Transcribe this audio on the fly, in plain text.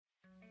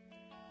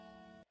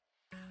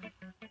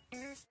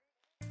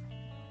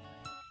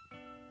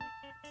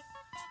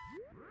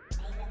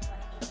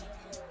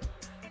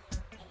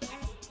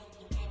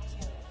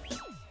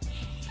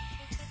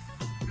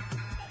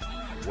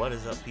What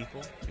is up,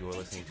 people? You are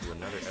listening to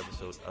another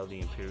episode of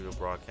the Imperial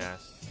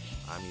Broadcast.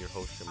 I'm your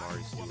host,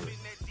 Shamari Stewart,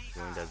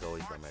 joined as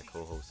always by my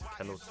co-host,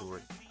 Kendall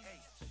Stewart.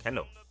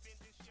 Kendall,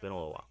 it's been a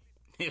little while.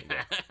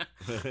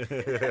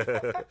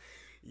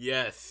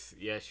 Yes,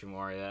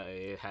 Shamari.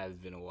 It has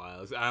been a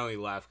while. I only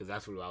laugh because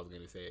that's what I was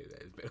gonna say.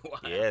 That it's been a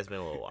while. Yeah, it's been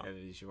a little while. And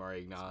then Shamari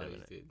acknowledged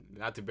it,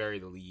 not to bury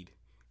the lead.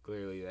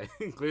 Clearly,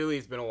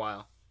 it's been a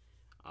while.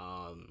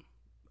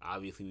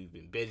 Obviously we've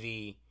been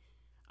busy.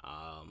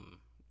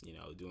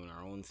 Doing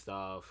our own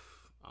stuff.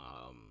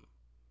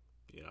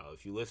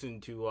 If you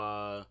listen to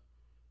our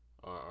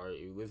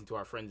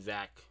friend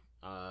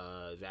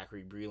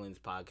Zachary Breland's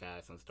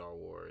podcast on Star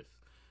Wars,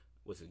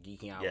 what's it,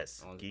 Geeking Out?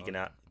 Yes, geeking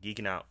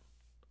out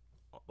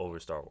over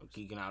Star Wars.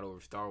 Geeking Out over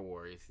Star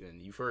Wars,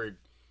 and you've heard,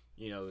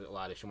 a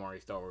lot of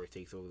Shamari Star Wars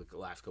takes over the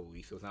last couple of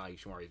weeks, so it's not like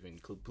Shamari's been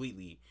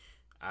completely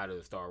out of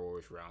the Star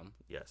Wars realm.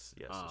 Yes,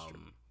 that's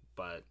true.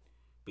 But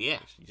yeah,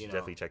 you should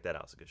definitely check that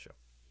out. It's a good show.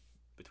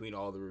 Between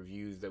all the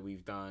reviews that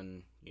we've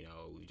done,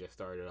 we just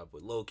started up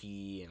with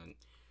Loki and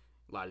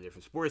a lot of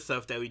different sports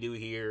stuff that we do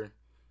here.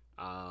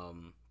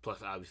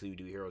 Plus, obviously, we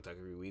do Hero Talk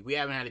every week. We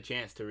haven't had a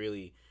chance to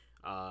really,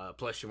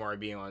 plus Shamari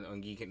being on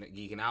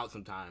Geeking Out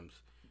sometimes,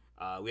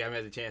 we haven't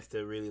had the chance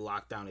to really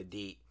lock down a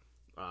date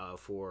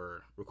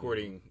for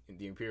recording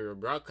the Imperial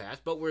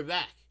Broadcast, but we're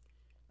back.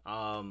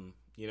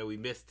 We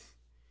missed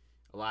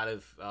a lot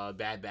of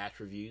Bad Batch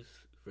reviews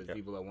for the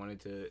people that wanted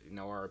to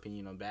know our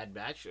opinion on Bad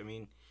Batch. I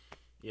mean,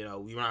 we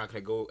were not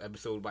going to go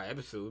episode by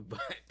episode,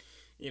 but,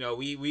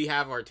 we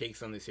have our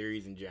takes on the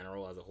series in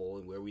general as a whole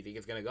and where we think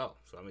it's going to go.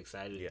 So I'm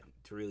excited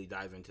to really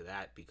dive into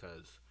that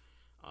because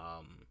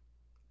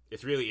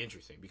it's really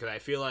interesting. Because I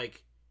feel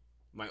like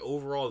my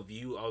overall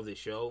view of the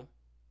show,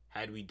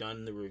 had we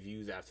done the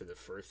reviews after the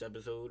first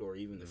episode or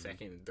even the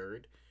second and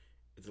third,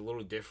 it's a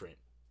little different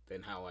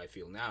than how I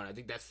feel now. And I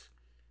think that's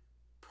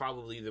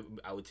probably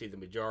the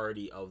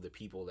majority of the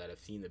people that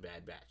have seen the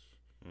Bad Batch.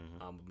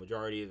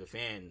 Majority of the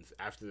fans,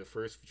 after the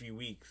first few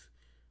weeks,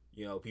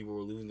 people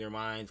were losing their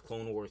minds.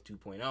 Clone Wars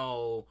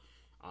 2.0.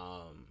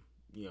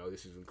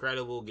 This is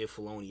incredible. Give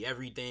Filoni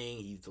everything.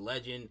 He's the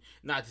legend.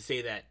 Not to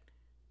say that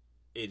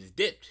it's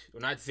dipped, or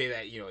not to say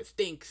that it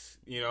stinks,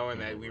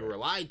 and that we were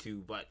lied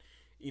to. But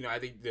I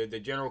think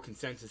the general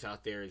consensus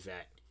out there is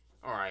that,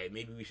 all right,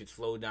 maybe we should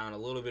slow down a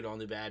little bit on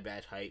the Bad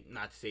Batch hype.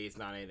 Not to say it's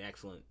not an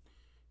excellent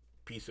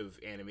piece of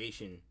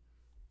animation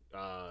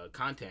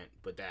content,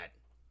 but that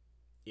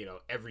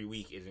every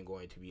week isn't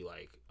going to be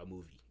like a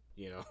movie,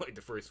 like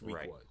the first week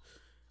was.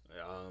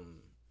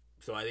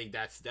 So I think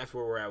that's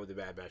where we're at with the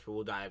Bad Batch, but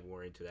we'll dive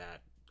more into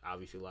that.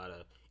 Obviously, a lot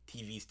of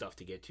TV stuff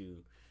to get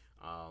to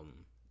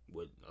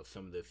with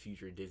some of the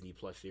future Disney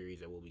Plus series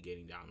that we'll be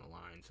getting down the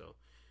line. So,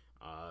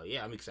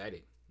 I'm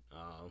excited.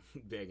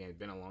 Again, it's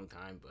been a long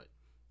time, but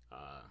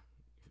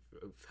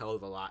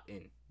held a lot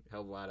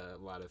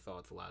of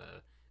thoughts, a lot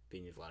of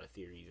opinions, a lot of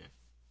theories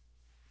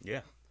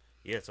in.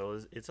 Yeah, so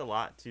it's a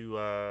lot to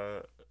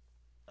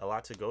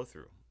go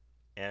through,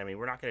 and I mean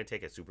we're not going to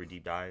take a super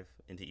deep dive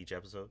into each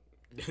episode.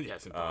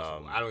 That's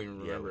impossible. I don't even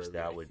remember. That's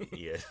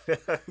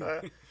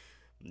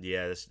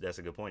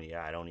a good point.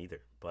 Yeah, I don't either,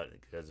 but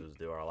because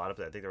there are a lot of,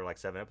 I think there were like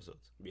 7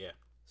 episodes. Yeah.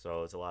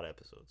 So it's a lot of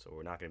episodes, so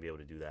we're not going to be able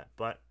to do that,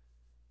 but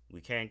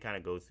we can kind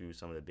of go through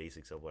some of the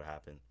basics of what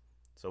happened.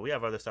 So we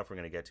have other stuff we're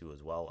going to get to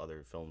as well,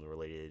 other film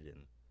related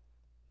and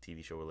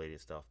TV show related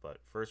stuff. But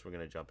first, we're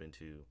going to jump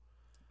into.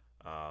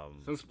 A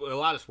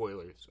lot of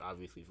spoilers,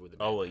 obviously, for the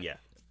Bad Batch. Yeah,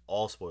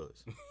 all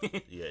spoilers.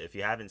 Yeah, if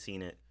you haven't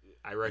seen it,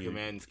 I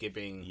recommend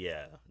skipping.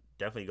 Yeah,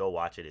 definitely go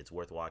watch it. It's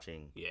worth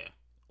watching. Yeah,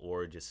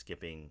 or just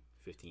skipping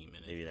 15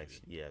 minutes.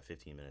 Maybe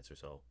 15 minutes or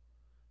so.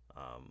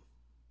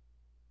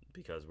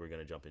 Because we're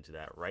gonna jump into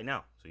that right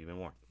now, so you've been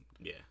warned.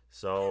 Yeah.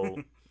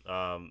 So,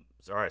 all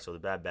right. So the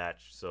Bad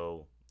Batch.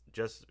 So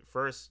just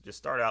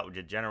start out with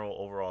your general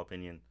overall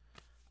opinion.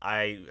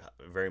 I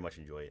very much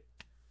enjoy it.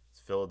 It's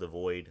filled the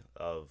void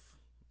of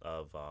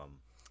so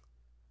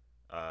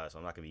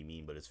I'm not gonna be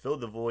mean, but it's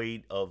filled the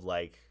void of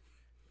like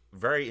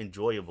very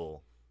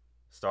enjoyable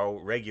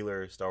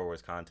regular Star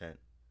Wars content,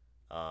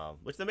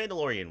 which The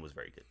Mandalorian was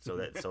very good.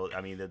 So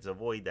I mean, there's a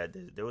void that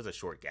there was a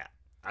short gap.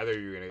 I thought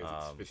you were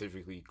gonna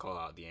specifically call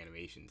out the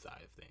animation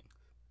side of things.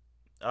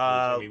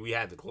 I mean, we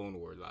had the Clone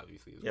Wars,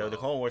 obviously. As well. The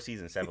Clone Wars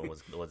season 7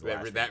 was the last.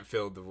 That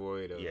filled the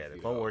void of. Yeah, the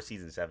Clone Wars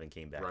season 7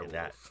 came back, Rebels. and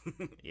that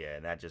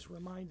and that just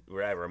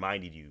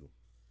reminded you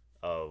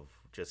of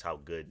just how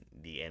good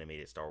the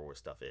animated Star Wars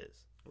stuff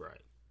is.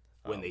 Right.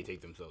 When they take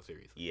themselves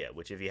seriously. Yeah,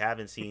 which if you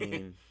haven't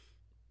seen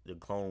the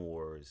Clone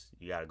Wars,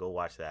 you got to go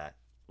watch that.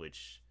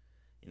 Which,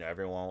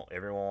 everyone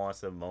wants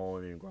to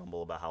moan and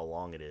grumble about how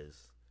long it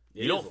is.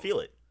 You don't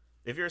feel it.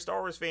 If you're a Star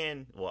Wars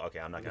fan, well, okay,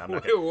 I'm not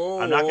gonna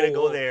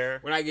go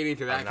there. We're not getting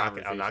into that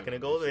conversation. I'm not gonna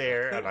go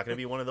there. I'm not gonna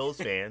be one of those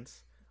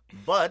fans.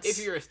 But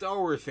if you're a Star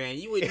Wars fan,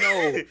 you would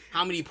know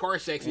how many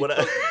parsecs it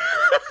took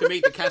to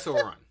make the Kessel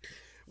Run.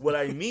 What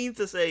I mean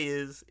to say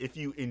is, if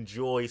you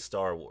enjoy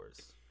Star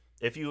Wars,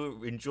 if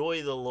you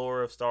enjoy the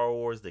lore of Star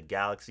Wars, the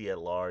galaxy at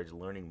large,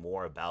 learning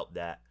more about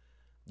that,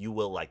 you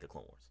will like the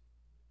Clone Wars.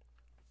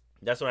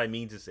 That's what I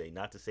mean to say.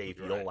 Not to say if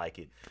you don't like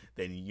it,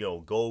 then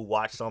go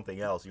watch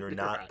something else. You're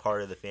not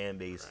part of the fan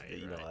base.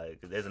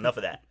 There's enough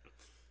of that.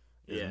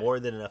 There's more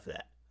than enough of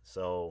that.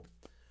 So,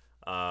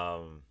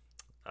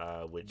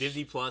 which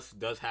Disney Plus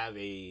does have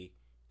a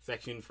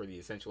section for the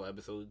essential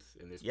episodes,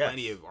 and there's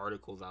plenty of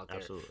articles out there.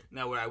 Absolutely.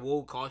 Now, what I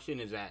will caution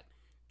is that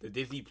the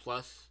Disney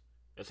Plus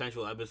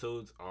essential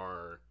episodes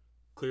are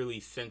clearly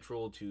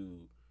central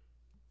to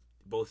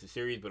both the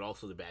series, but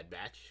also the Bad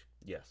Batch.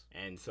 Yes.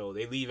 And so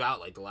they leave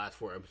out like the last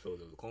 4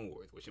 episodes of the Clone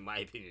Wars, which in my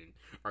opinion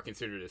are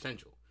considered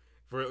essential.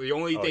 For the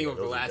only thing of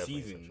the last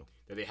season essential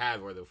that they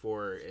have are the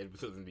 4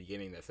 episodes in the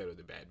beginning that settled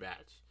the Bad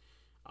Batch.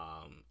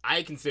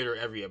 I consider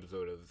every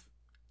episode of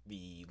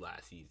the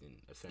last season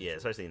essential. Yeah,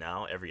 especially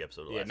now, every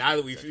episode of now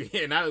that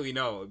we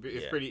know,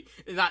 it's pretty.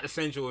 It's not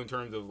essential in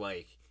terms of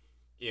like,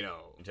 in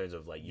terms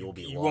of like you'll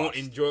be you lost.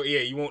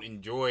 You won't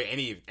enjoy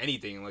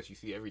anything unless you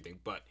see everything,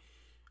 but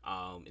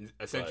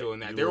essential in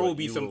that there will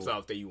be some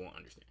stuff that you won't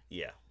understand.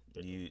 Yeah.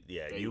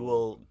 You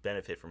will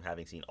benefit from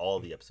having seen all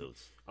the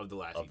episodes of the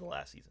last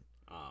season.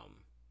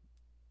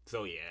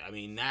 So yeah, I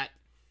mean that,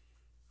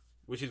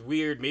 which is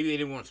weird. Maybe they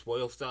didn't want to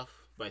spoil stuff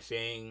by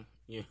saying,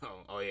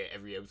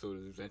 every episode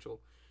is essential.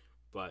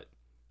 But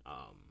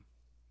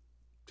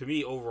to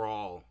me,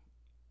 overall,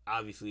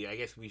 obviously, I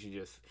guess we should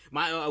just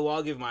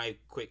I'll give my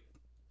quick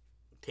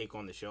take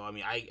on the show. I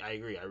mean, I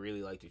agree. I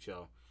really like the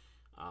show.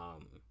 I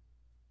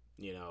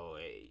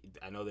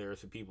know there are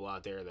some people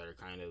out there that are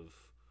kind of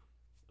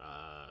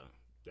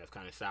that's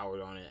kind of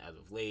soured on it as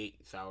of late,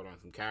 soured on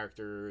some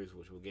characters,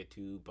 which we'll get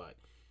to. But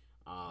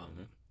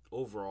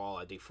overall,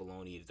 I think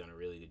Filoni has done a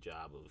really good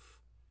job of,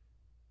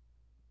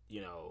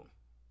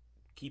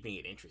 keeping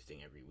it interesting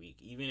every week,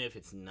 even if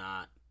it's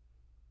not,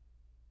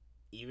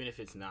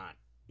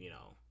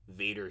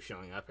 Vader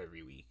showing up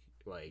every week.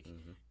 Like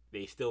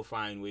they still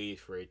find ways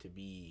for it to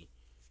be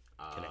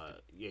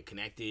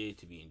connected,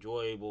 to be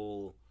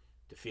enjoyable,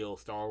 to feel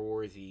Star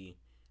Warsy.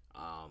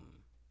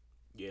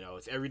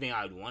 It's everything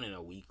I would want in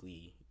a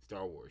weekly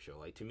Star Wars show.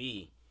 Like, to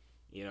me,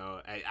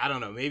 I don't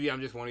know. Maybe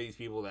I'm just one of these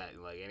people that,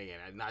 like, and again,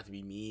 not to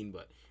be mean,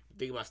 but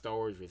think about Star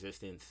Wars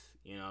Resistance.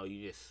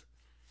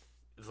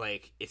 It's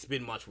like, it's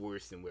been much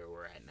worse than where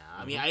we're at now.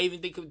 I mean, I even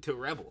think to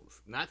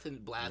Rebels. Not to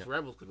blast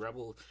Rebels, because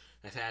Rebels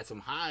has had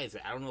some highs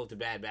that I don't know if the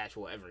Bad Batch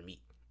will ever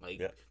meet.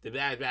 Like, the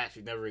Bad Batch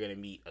is never going to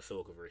meet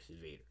Ahsoka versus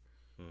Vader.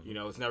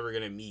 It's never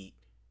going to meet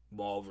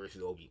Maul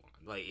versus Obi-Wan.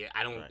 Like,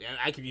 I don't. Right.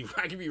 I could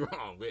be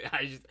wrong, but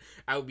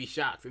I would be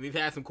shocked. And they've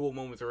had some cool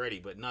moments already,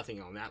 but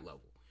nothing on that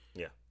level.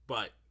 Yeah.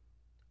 But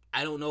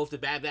I don't know if the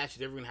Bad Batch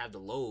is ever going to have the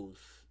lows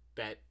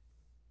that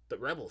the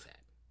Rebels had.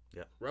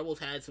 Yeah. Rebels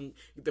had some.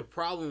 The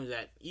problem is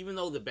that even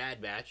though the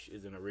Bad Batch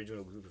is an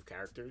original group of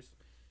characters,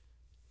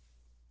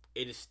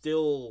 it's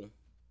still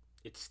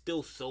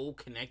so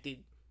connected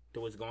to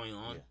what's going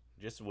on. Yeah.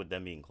 Just with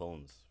them being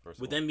clones,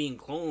 them being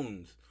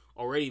clones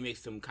already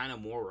makes them kind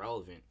of more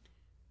relevant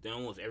than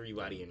almost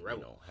everybody in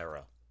Rebels.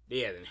 Hera.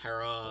 Yeah, then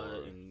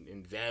Hera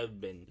and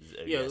Zeb and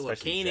look,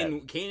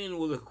 Kanan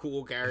was a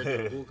cool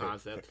character, a cool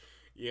concept.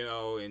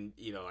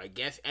 I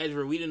guess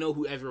Ezra, we didn't know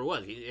who Ezra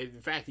was. In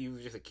fact, he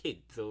was just a kid,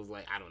 so it was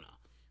like, I don't know.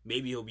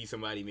 Maybe he'll be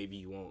somebody, maybe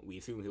he won't. We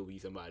assume he'll be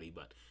somebody,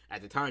 but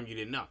at the time you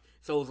didn't know.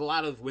 So it was a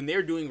lot of, when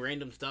they're doing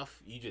random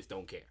stuff, you just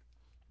don't care.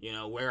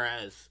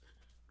 Whereas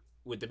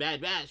with the Bad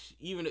Batch,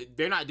 even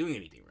they're not doing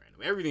anything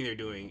random. Everything they're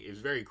doing is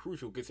very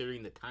crucial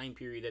considering the time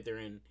period that they're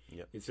in,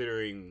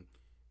 considering,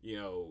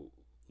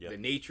 the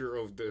nature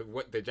of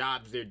what the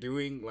jobs they're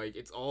doing. Like,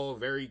 it's all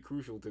very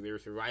crucial to their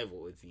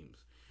survival, it seems.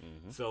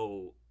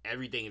 So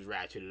everything is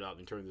ratcheted up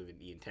in terms of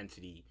the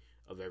intensity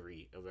of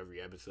every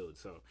episode.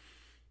 So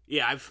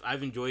yeah,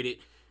 I've enjoyed it.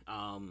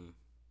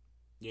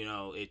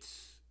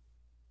 It's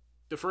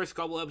the first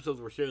couple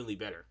episodes were certainly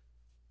better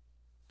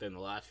than the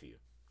last few.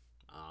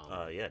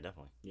 Yeah,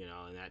 definitely.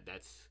 And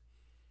that's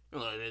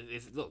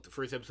look, the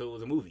first episode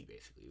was a movie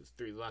basically. It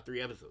was about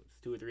 3 episodes,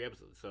 2 or 3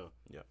 episodes. So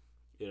yeah,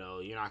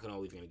 you're not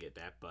always gonna get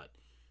that, but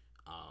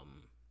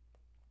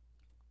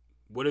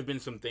what have been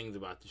some things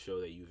about the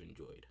show that you've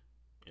enjoyed,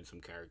 and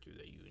some characters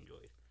that you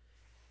enjoyed?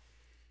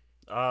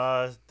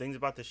 Things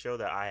about the show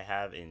that I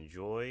have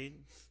enjoyed.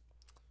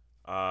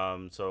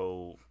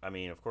 So I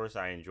mean, of course,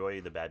 I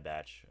enjoy the Bad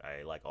Batch.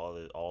 I like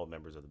all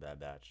members of the Bad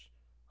Batch,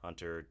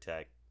 Hunter,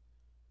 Tech,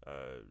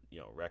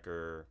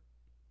 Wrecker.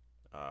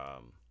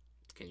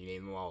 Can you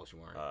name them all,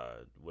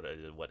 Shamar?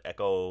 What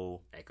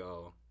Echo,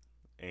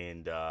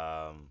 and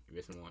you're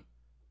missing one.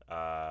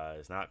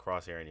 It's not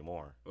Crosshair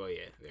anymore. Well,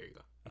 yeah, there you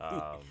go.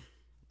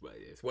 But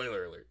yeah,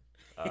 spoiler alert.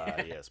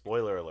 Yeah,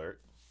 spoiler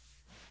alert.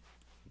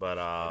 But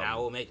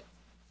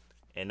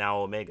and now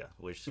Omega,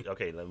 which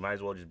might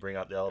as well just bring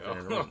out the elephant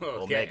in the room.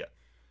 Okay. Omega.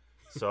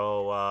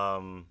 So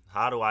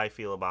how do I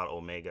feel about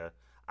Omega?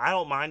 I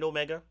don't mind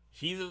Omega.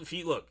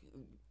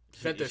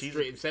 Set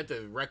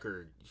the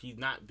record. She's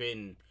not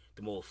been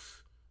the most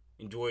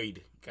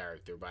enjoyed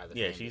character by the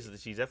fan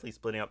base. She's definitely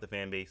splitting up the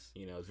fan base.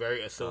 It's very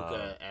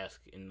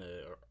Ahsoka-esque in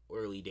the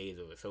early days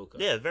of Ahsoka.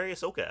 Yeah, very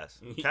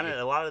Ahsoka-esque. Kind of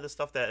a lot of the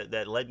stuff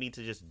that led me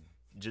to just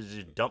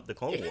just dump the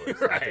Clone Wars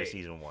Right. after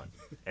season 1,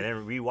 and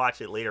then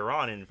rewatch it later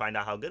on and find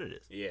out how good it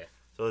is. Yeah.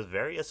 So it's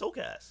very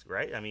Ahsoka-esque,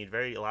 right? I mean,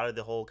 a lot of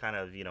the whole kind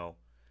of,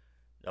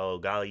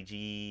 golly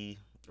gee,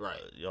 Right.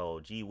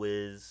 Gee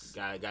whiz.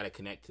 Got to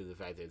connect to the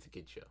fact that it's a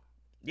kid show.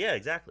 Yeah,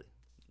 exactly.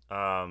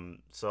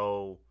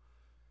 So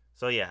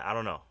yeah, I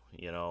don't know.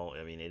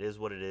 I mean, it is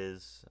what it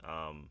is.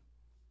 I'm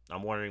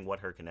wondering what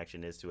her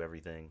connection is to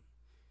everything,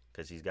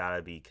 because she's got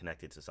to be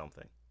connected to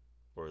something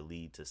or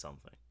lead to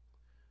something.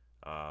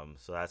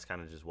 So that's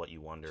kind of just what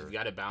you wonder. She's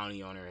got a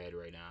bounty on her head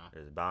right now.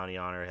 There's a bounty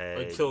on her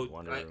head. So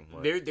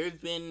there's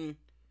been,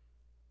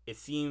 it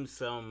seems,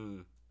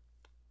 some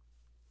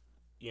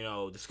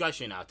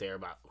discussion out there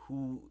about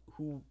who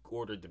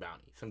ordered the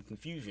bounty. Some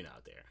confusion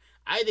out there.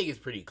 I think it's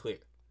pretty clear.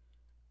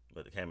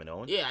 But the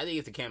Kaminoans? Yeah, I think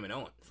it's the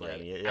Kaminoans.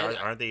 Like,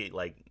 aren't they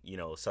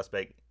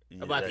suspect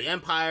about the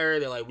Empire?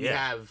 They're like, we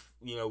have,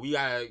 we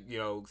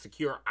gotta,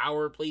 secure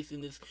our place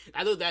in this.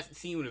 I thought that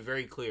scene was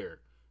very clear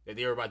that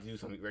they were about to do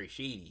something very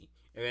shady.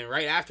 And then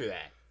right after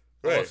that,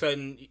 all of a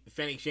sudden,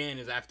 Fennec Shan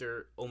is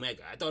after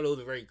Omega. I thought it was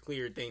a very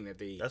clear thing that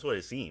they... That's what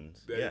it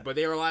seems. But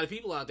there are a lot of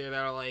people out there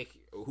that are like,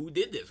 who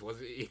did this? Was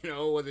it,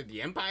 was it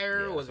the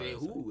Empire? Was it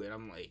who? And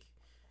I'm like,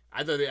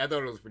 I thought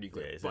it was pretty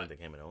clear. Yeah, isn't it the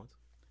Kaminoans?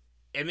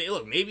 I mean,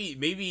 look,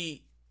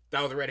 maybe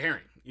that was a red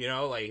herring.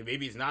 Like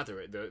maybe it's not the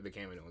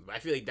Kaminoans, but I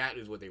feel like that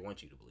is what they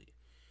want you to believe.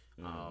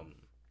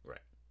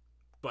 Right.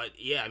 But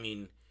yeah, I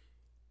mean,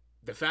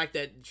 the fact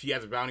that she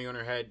has a bounty on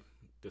her head,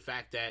 the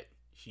fact that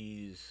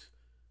she's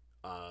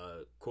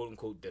quote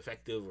unquote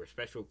defective or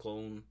special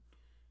clone,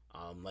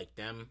 like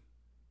them,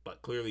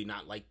 but clearly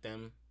not like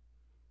them.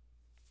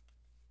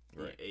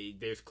 Right.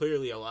 There's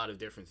clearly a lot of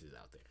differences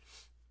out there.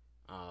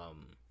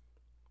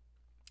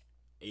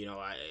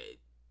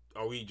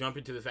 Are we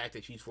jumping to the fact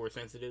that she's Force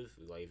sensitive?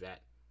 Like, is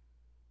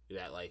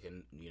that like a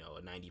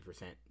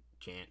 90%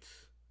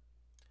 chance?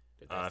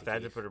 If I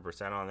had to put a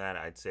percent on that,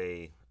 I'd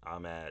say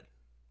I'm at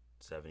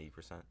 70%.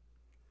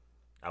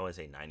 I wouldn't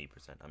say 90%.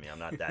 I mean, I'm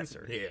not that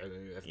certain. Yeah,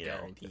 that's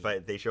guaranteed.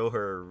 If they show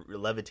her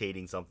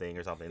levitating something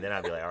or something, then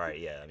I'd be like, all right,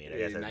 yeah. I mean, I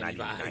guess that's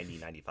 95. 90,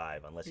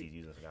 95, unless she's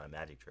using some kind of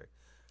magic trick.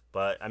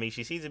 But, I mean,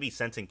 she seems to be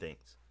sensing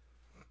things.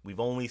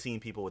 We've only seen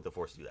people with the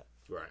Force do that.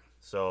 Right.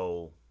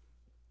 So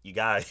you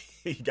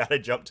gotta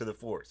jump to the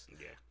Force.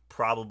 Yeah.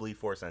 Probably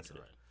Force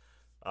sensitive.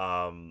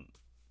 Right.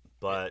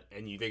 But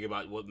and you think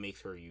about what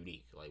makes her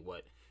unique, like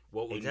what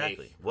would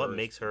exactly make what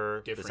makes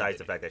her besides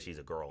the fact anything. that she's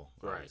a girl,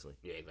 obviously.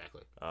 Right. Yeah,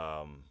 exactly.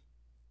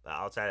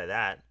 Outside of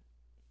that,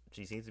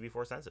 she seems to be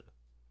Force sensitive.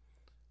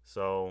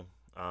 So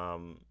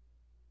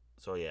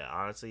yeah,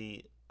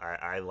 honestly,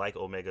 I like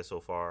Omega so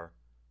far.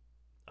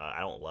 I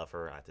don't love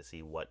her. I have to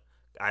see what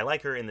I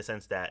like her in the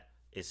sense that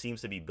it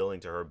seems to be building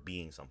to her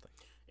being something.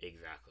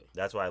 Exactly.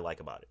 That's what I like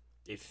about it.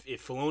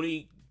 If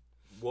Filoni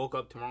woke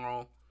up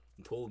tomorrow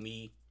and told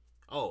me,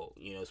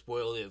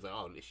 spoil it,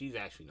 like, she's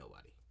actually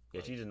nobody. Yeah,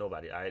 like, she's just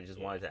nobody. I just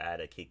wanted to add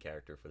a kid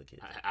character for the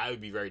kids. I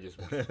would be very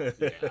disappointed.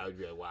 Yeah, I would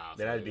be like, wow.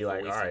 Then I'd be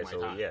like, all right,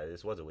 so yeah,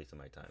 this was a waste of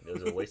my time. It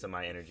was a waste of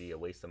my energy, a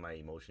waste of my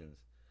emotions.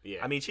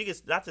 Yeah. I mean, she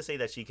gets not to say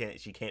that she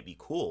can't be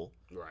cool.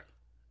 Right.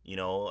 And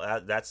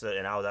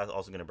I was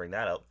also going to bring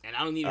that up. And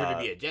I don't need her to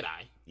be a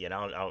Jedi. Yeah,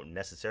 I don't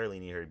necessarily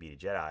need her to be a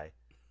Jedi,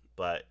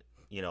 but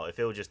if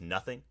it was just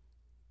nothing,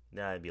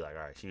 then I'd be like,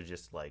 all right, she was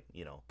just like,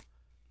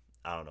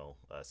 I don't know,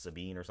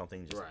 Sabine or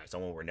something, just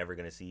someone we're never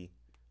going to see,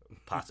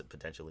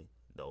 potentially,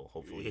 though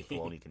hopefully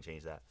Filoni can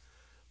change that.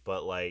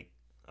 But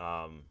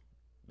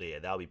yeah,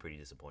 that would be pretty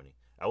disappointing.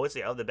 I would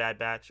say of the Bad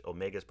Batch,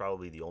 Omega's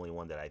probably the only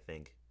one that I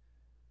think,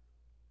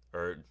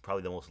 or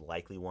probably the most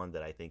likely one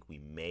that I think we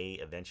may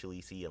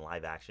eventually see in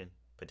live action,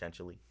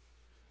 potentially.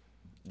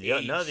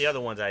 None of the other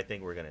ones I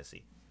think we're going to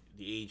see.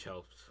 The age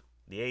helps.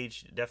 The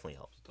age definitely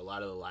helps. A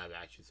lot of the live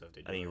action stuff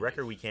they're doing. I mean,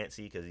 Wrecker we can't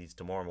see because he's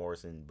Tamora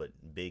Morrison, but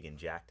big and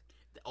jacked.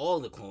 All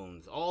the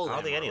clones, I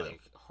don't think any of them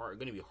are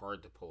going to be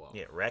hard to pull off.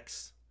 Yeah,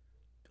 Rex.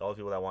 All the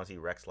people that want to see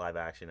Rex live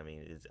action. I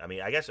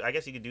mean, I guess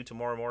you could do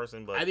Tamora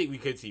Morrison, but I think we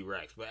could see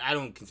Rex, but I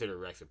don't consider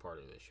Rex a part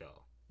of the show.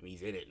 I mean,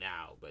 he's in it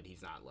now, but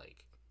he's not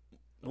like.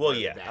 Well,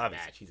 yeah, Bad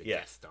Batch. He's a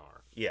guest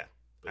star. Yeah,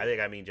 but I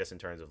think just in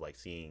terms of like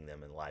seeing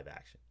them in live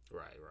action.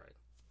 Right.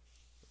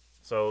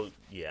 So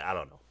yeah, I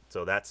don't know.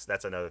 So that's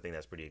another thing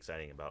that's pretty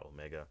exciting about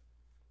Omega.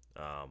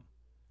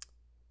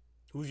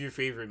 Who's your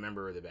favorite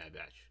member of the Bad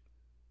Batch?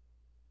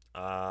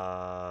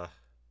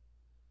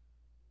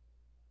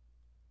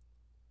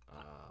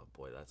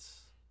 Boy,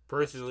 that's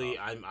personally,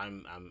 I'm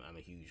a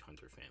huge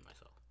Hunter fan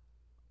myself.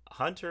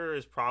 Hunter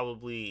is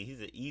probably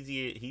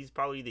he's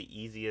probably the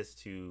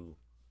easiest to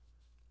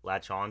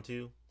latch on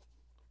to.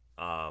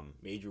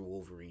 Major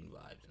Wolverine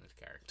vibes in this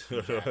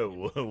character.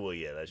 Well,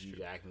 yeah, that's true.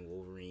 Jackman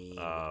Wolverine,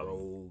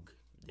 Rogue,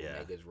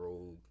 Omega's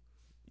Rogue.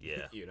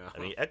 Yeah, I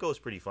mean, Echo's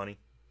pretty funny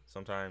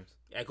sometimes.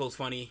 Echo's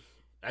funny.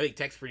 I think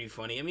Tech's pretty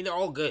funny. I mean, they're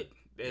all good.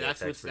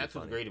 That's what's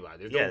great about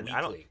it. There's no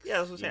weak links. Yeah,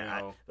 that's what I'm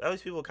saying. I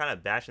always people kind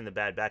of bashing the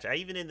Bad Batch.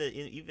 Even in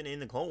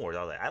the Clone Wars,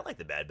 I was like, I like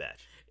the Bad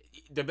Batch.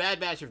 The Bad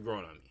Batch have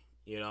grown on me.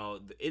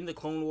 In the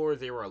Clone Wars,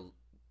 they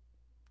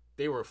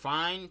were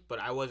fine, but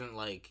I wasn't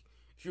like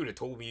If you would have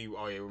told me,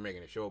 oh yeah, we're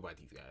making a show about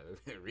these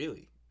guys,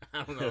 really?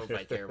 I don't know if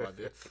I care about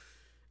this.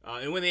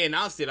 And when they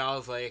announced it, I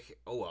was like,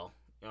 oh well,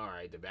 all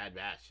right, the Bad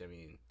Batch. I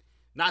mean,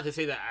 not to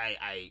say that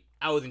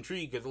I was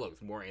intrigued because look,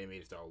 it's more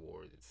animated Star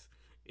Wars.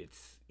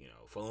 It's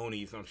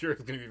Filoni, so I'm sure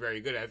it's gonna be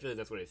very good. I feel like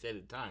that's what I said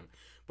at the time,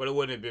 but it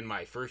wouldn't have been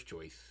my first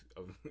choice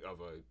of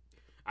a.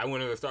 I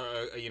wanted to start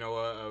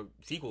a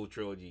sequel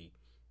trilogy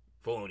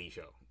Filoni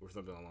show or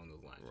something along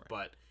those lines. Right.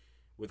 But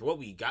with what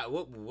we got,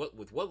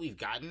 with what we've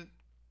gotten,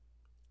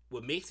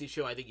 what makes this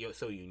show I think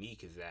so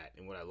unique is that,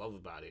 and what I love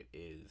about it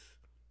is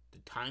the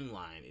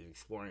timeline is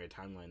exploring a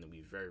timeline that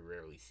we've very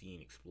rarely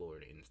seen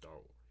explored in Star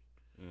Wars.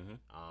 Mm-hmm.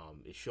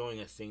 It's showing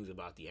us things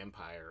about the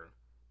Empire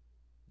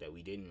that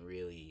we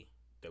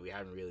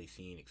haven't really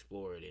seen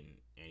explored in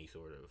any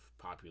sort of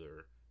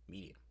popular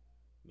medium.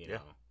 You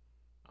know,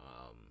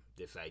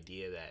 this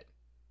idea that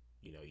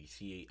you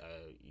see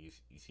you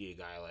see a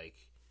guy like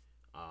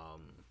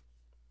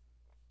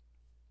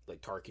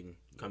Tarkin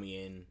coming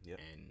in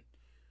and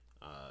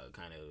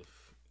kind of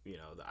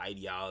the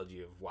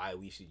ideology of why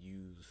we should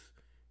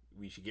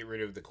get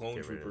rid of the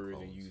clone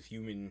troopers and use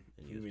human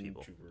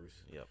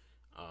troopers. Yep.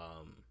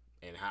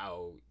 And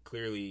how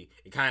clearly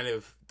it kind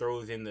of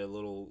throws in the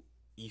little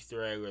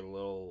Easter egg or the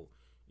little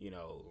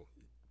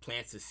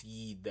plants the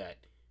seed that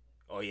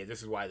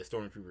this is why the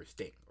stormtroopers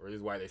stink, or this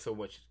is why they're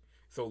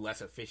so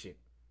less efficient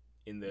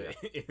in the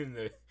in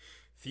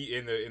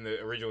the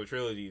original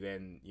trilogy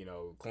than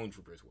clone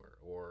troopers were,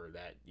 or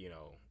that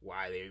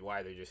why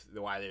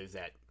there's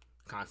that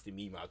constant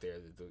meme out there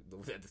that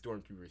the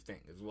stormtroopers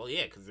stink. As well,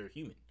 because they're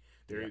human.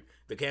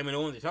 The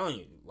Kaminoans are telling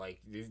you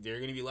they're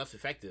going to be less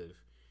effective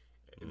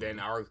than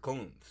our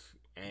clones,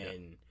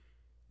 and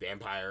the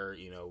Empire.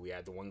 We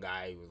had the one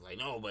guy who was like,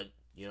 no, but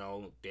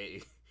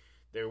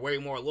they're way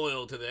more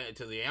loyal to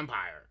the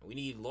Empire. We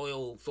need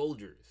loyal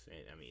soldiers,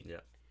 and I mean,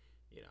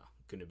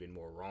 couldn't have been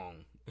more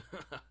wrong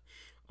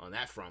on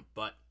that front.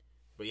 But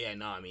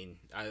I mean,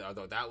 I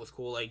thought that was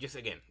cool. Just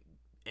again,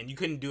 and you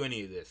couldn't do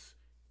any of this.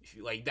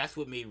 That's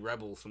what made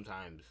Rebels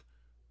sometimes.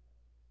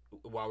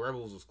 While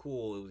Rebels was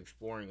cool, it was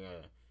exploring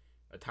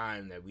a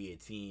time that we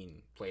had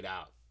seen played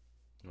out.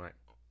 Right.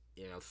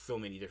 So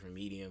many different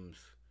mediums.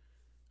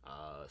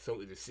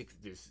 So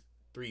there's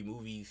 3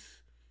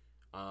 movies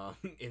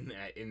in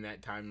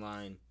that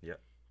timeline. Yep.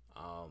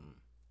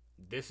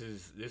 This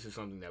is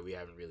something that we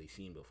haven't really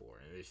seen before,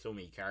 and there's so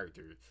many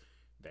characters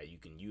that you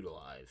can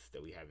utilize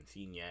that we haven't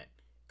seen yet.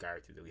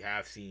 Characters that we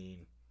have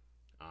seen.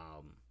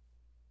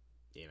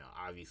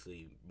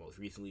 Obviously, most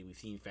recently we've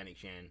seen Fennec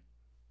Shand.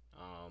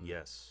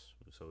 Yes.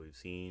 So we've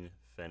seen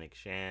Fennec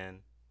Shand.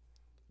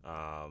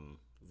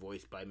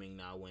 Voiced by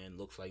Ming-Na Wen.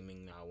 Looks like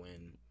Ming-Na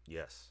Wen.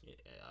 Yes. In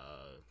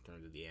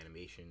terms of the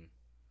animation.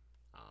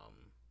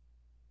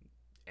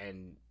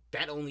 And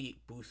that only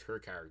boosts her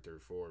character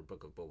for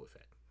Book of Boba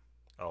Fett.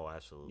 Oh,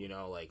 absolutely.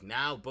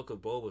 Now Book of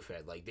Boba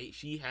Fett,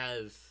 she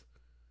has,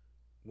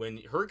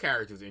 when her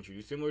character was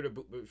introduced, similar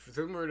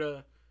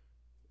to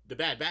the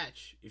Bad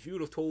Batch. If you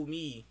would have told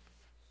me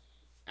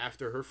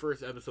after her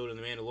first episode in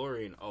The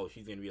Mandalorian,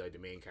 she's gonna be the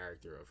main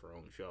character of her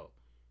own show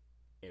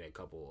in a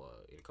couple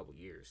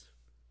years,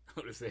 I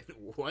would have said,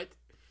 what?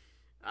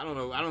 I don't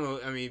know.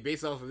 I mean,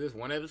 based off of this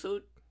one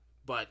episode,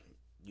 but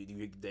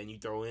then you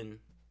throw in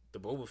the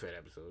Boba Fett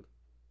episode,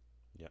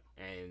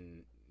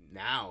 and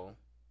now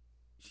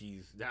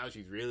she's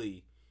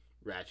really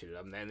ratcheted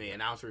up. And then they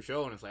announce her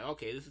show, and it's like,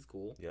 okay, this is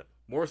cool. Yeah.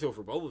 More so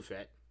for Boba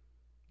Fett,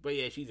 but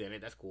she's in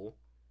it. That's cool.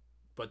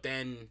 But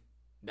then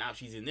now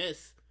she's in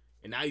this,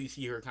 and now you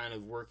see her kind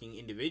of working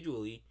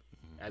individually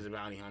as a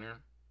bounty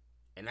hunter.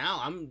 And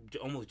now I'm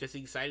almost just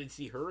excited to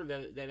see her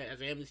that as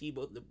I am to see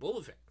the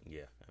Boba Fett.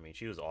 Yeah, I mean,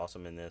 she was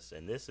awesome in this,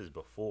 and this is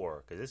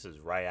before, because this is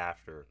right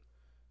after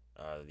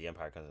the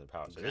Empire comes into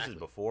power. So this is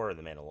before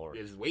The Mandalorian.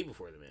 This is way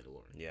before The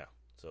Mandalorian. Yeah,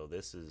 so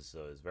this is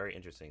it's very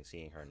interesting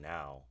seeing her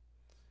now.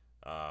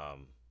 I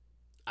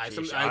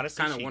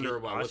kind of wonder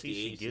about what's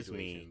the age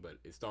situation, but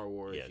it's Star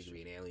Wars. She could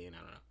be an alien.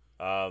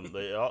 I don't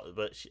know.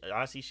 But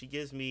honestly, she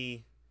gives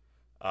me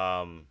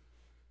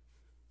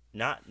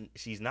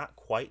she's not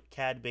quite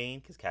Cad Bane,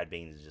 because Cad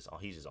Bane is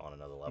he's just on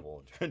another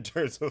level in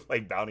terms of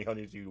bounty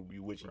hunters you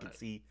wish you could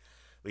see.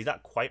 But he's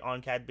not quite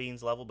on Cad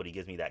Bane's level, but he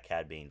gives me that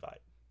Cad Bane vibe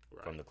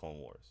from the Clone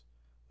Wars.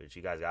 Which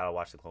you guys gotta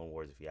watch the Clone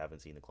Wars if you haven't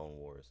seen the Clone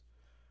Wars.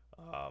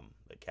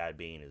 But Cad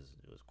Bane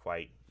was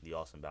quite the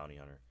awesome bounty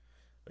hunter.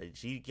 But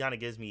she kind of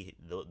gives me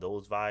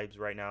those vibes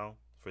right now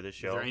for this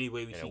show. Is there any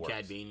way we see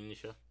Cad Bane in the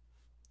show?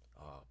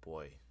 Oh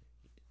boy,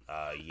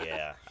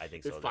 yeah, I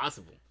think so. It's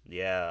possible.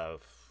 Yeah.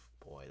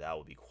 Boy, that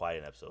would be quite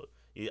an episode.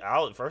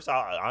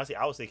 Honestly,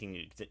 I was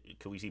thinking,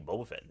 could we see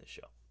Boba Fett in this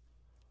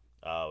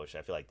show? Which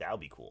I feel like that would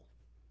be cool.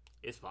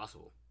 It's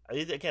possible.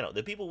 Again,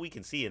 the people we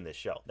can see in this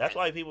show. That's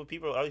why other people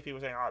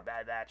saying, "Oh,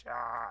 Bad Batch."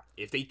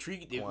 If they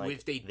take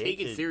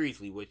it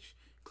seriously, which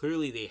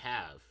clearly they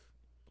have,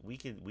 we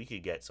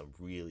could get some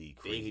really crazy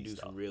stuff. They could do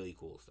some really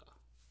cool stuff.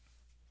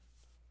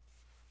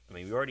 I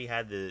mean, we already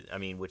had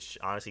which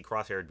honestly,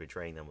 Crosshair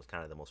betraying them was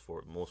kind of the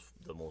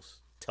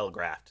most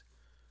telegraphed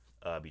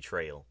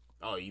betrayal.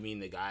 Oh, you mean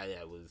the guy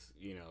that was,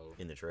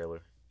 in the trailer?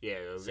 Yeah,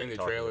 it was in the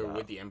Talking trailer about.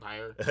 with the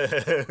Empire. Or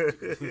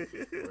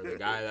the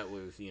guy that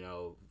was,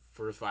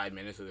 first 5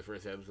 minutes of the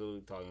first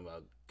episode talking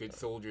about good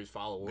soldiers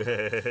follow orders.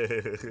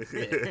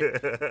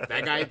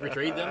 That guy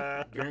portrayed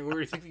them during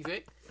Order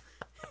 66?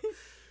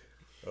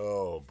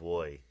 Oh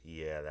boy,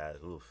 yeah,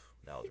 that was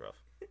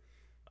rough.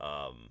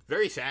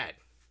 Very sad.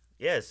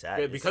 Yeah, it's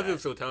sad. Because sad. it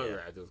was so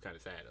telegraphed, it was kind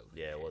of sad.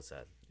 Yeah, it was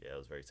sad. Yeah, it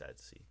was very sad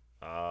to see.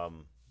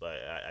 But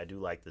I do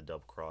like the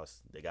double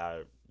cross. They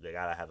gotta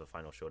have a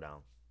final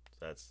showdown.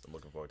 So I'm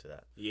looking forward to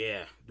that.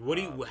 Yeah.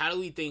 How do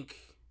we think,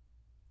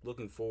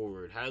 looking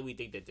forward? How do we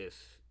think that this?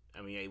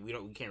 I mean, we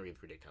can't really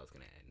predict how it's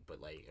gonna end.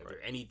 But like, are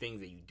there any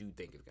things that you do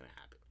think is gonna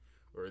happen,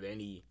 or are there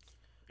any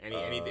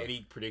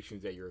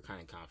predictions that you're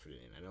kind of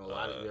confident in? I know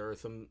there are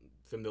some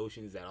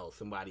notions that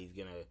somebody's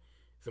gonna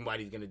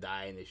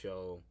die in the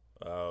show.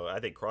 I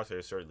think Crosshair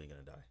is certainly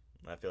gonna die.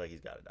 I feel like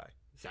he's got to die.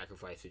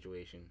 Sacrifice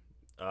situation.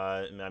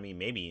 I mean,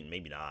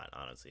 maybe not.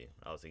 Honestly,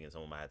 I was thinking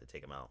someone might have to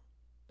take him out.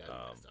 That'd be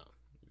messed up.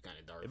 Kind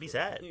of dark. It'd be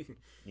sad,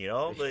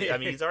 But I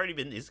mean, he's already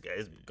been. It's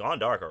gone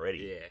dark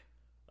already. Yeah.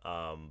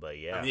 But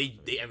yeah.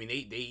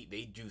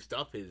 They juiced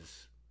up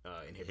his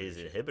inhibitor. His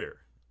inhibitor.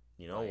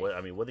 Like, what?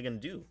 I mean, what are they gonna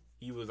do?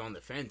 He was on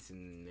the fence,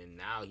 and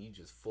now he's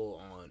just full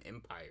on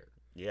Empire.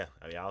 Yeah,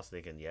 I mean, I was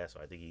thinking, so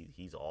I think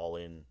he's all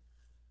in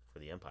for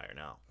the Empire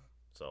now.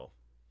 So.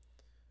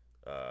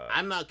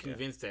 I'm not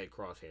convinced that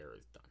Crosshair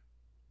is done.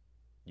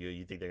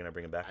 You think they're gonna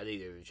bring him back? I think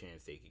there's a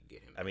chance they could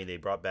get him back. I mean, they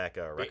brought back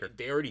Wrecker.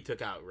 They already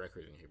took out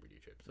Wrecker's inhibitor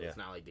chip, so it's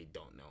not like they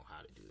don't know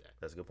how to do that.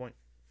 That's a good point.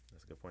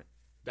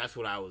 That's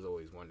what I was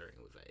always wondering.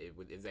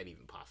 Is that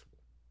even possible?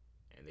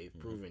 And they've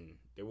proven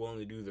they're willing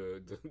to do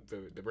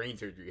the brain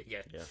surgery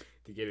again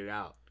to get it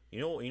out. You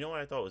know what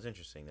I thought was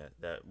interesting?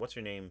 That what's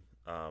her name?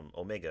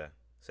 Omega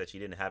said she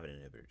didn't have an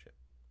inhibitor chip.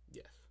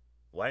 Yes.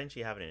 Why didn't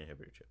she have an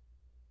inhibitor chip?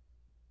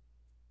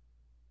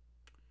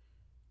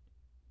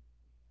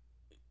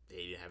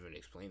 They haven't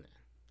explained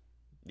that.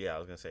 Yeah, I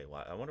was gonna say.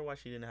 Why? I wonder why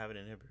she didn't have an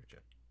inhibitor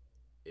chip.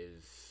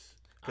 Because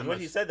when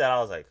she said that, I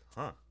was like,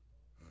 huh.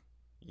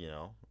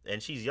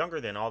 And she's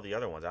younger than all the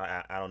other ones.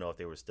 I don't know if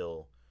they were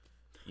still,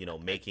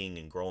 making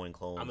and growing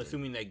clones. I'm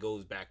assuming that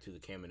goes back to the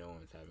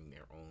Kaminoans having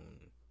their own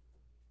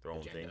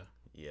agenda. Thing.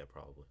 Yeah,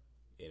 probably.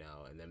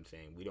 And them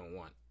saying we don't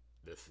want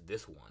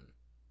this one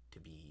to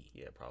be.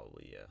 Yeah,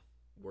 probably. Yeah.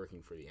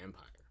 Working for the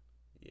Empire.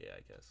 Yeah,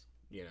 I guess.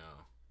 Yeah.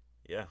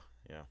 Yeah.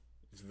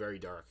 It's very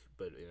dark,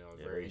 but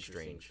very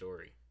interesting strange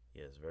story.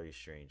 Yeah, it's very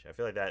strange. I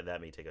feel like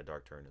that may take a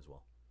dark turn as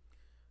well.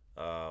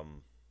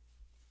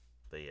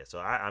 But yeah, so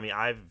I mean,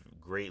 I've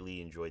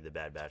greatly enjoyed the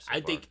Bad Batch. So I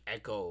far. think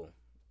Echo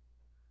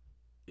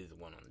is the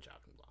one on the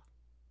chopping block.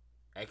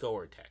 Echo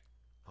or Tech.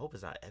 I hope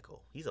it's not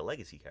Echo. He's a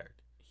legacy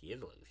character. He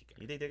is a legacy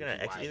character. You think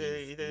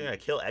they're gonna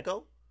kill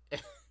Echo?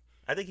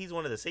 I think he's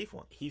one of the safe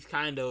ones. He's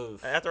kind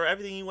of after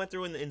everything he went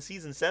through in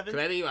season 7.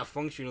 Because I think about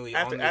functionally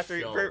after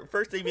show.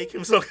 First they make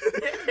him so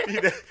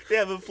they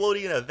have him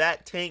floating in a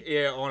vat tank.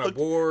 Yeah, on a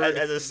board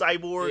as a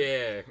cyborg.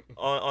 Yeah,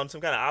 on some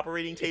kind of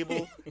operating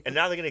table, and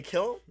now they're gonna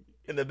kill him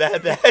in the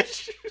Bad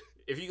Batch.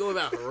 If you go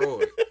that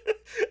heroic,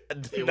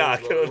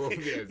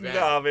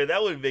 man,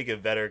 that would make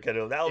it better.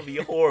 That would be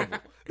horrible.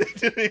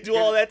 They do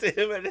all that to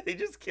him and then they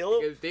just kill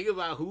him. Think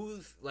about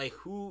who.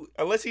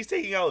 Unless he's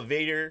taking out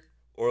Vader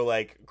or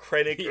like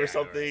Krennic or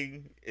something,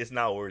 right. It's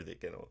not worth it.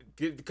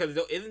 Because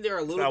isn't there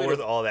a little? It's not bit worth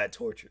of, all that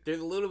torture.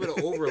 There's a little bit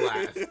of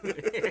overlap.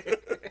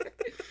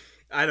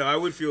 I know. I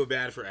would feel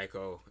bad for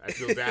Echo. I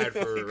feel bad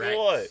for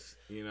Rex.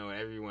 And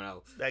everyone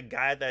else. That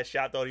guy at that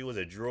shot thought he was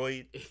a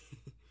droid.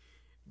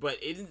 But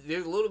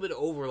there's a little bit of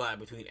overlap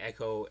between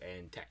Echo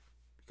and Tech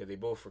because they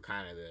both were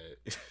kind of the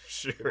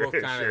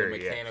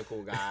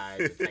mechanical guys,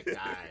 the tech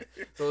guy.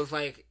 So it's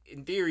like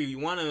in theory, you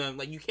want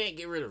to you can't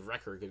get rid of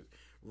Wrecker because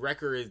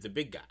Wrecker is the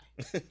big guy.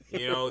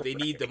 They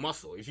need the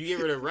muscle. If you get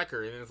rid of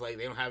Wrecker, then it's like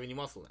they don't have any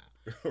muscle now.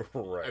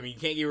 Right. I mean, you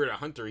can't get rid of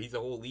Hunter. He's the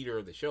whole leader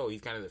of the show.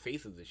 He's kind of the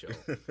face of the show.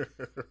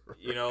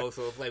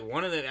 So it's like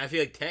one of the. I feel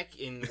like Tech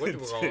in what do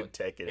we call it?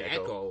 Tech and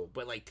Echo,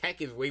 but like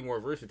Tech is way more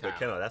versatile.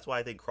 But that's why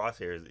I think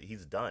Crosshair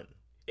he's done.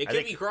 It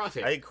could be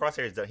Crosshair. I think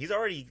Crosshair is done. He's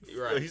already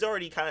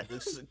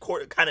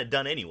kind of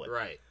done anyway.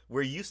 Right.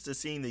 We're used to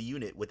seeing the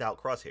unit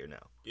without Crosshair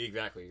now.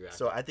 Exactly.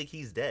 So I think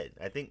he's dead.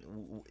 I think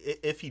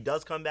if he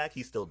does come back,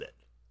 he's still dead.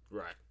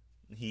 Right.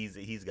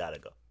 He's got to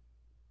go.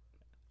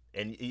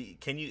 And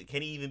can he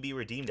even be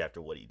redeemed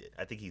after what he did?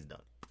 I think he's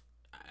done.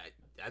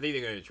 I think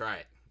they're gonna try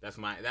it.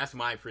 That's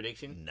my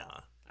prediction.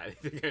 Nah. I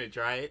think they're gonna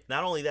try it.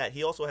 Not only that,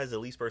 he also has the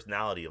least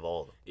personality of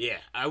all of them. Yeah,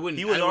 I wouldn't.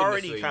 He was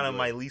already kind of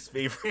my least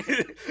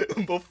favorite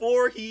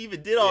before he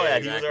even did all that.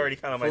 Exactly. He was already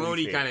kind of my least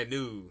favorite. Filoni kind of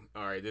knew.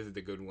 All right, this is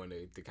the good one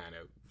to kind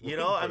of.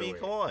 I mean,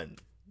 come on.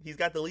 He's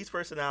got the least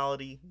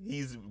personality.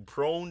 He's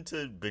prone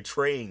to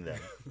betraying them.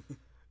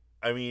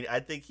 I mean,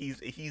 I think he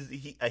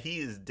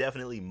is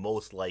definitely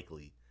most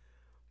likely.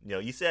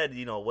 You said,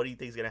 what do you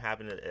think is gonna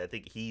happen? I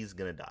think he's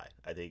gonna die.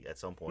 I think at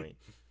some point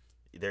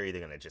they're either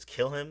gonna just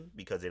kill him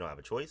because they don't have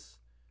a choice.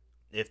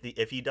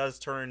 If he does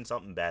turn,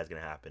 something bad's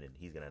gonna happen and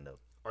he's gonna end up.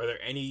 Are there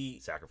any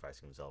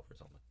sacrificing himself or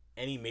something?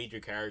 any major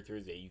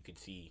characters that you could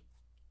see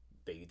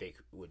they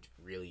would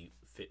really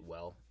fit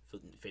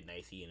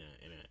nicely in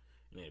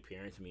an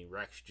appearance. I mean,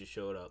 Rex just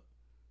showed up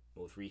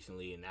most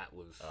recently, and that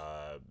was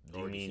do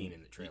you mean seen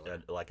in the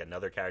trailer. Like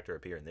another character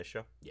appear in this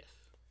show? Yes.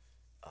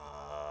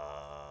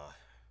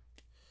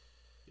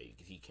 Yeah, you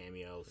can see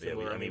cameos. Yeah,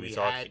 Similar. we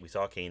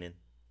saw Kanan.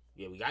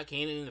 Yeah, we got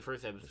Kanan in the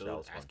first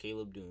episode as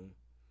Caleb Doom.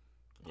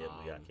 Yeah,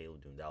 we got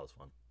Caleb Doom. That was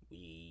fun.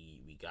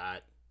 We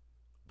got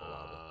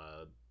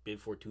Bib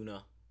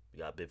Fortuna. We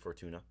got Bib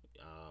Fortuna.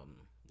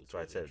 That's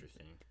what I said.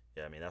 Interesting.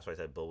 Yeah, I mean that's why I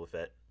said Boba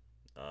Fett.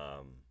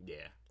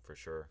 Yeah, for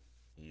sure.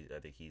 I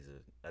think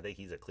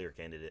he's a clear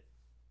candidate.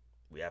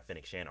 We have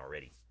Fennec Shan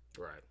already.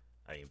 Right.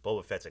 I mean,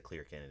 Boba Fett's a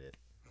clear candidate,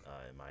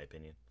 in my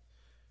opinion.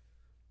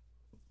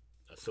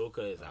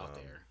 Ahsoka is out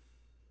there.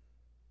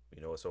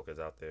 You know Ahsoka's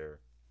out there.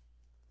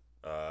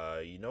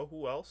 You know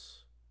who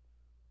else?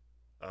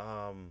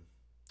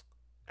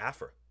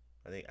 Afra.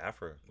 I think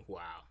Afra.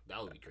 Wow,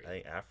 that would be crazy. I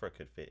think Afra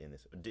could fit in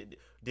this.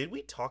 Did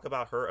we talk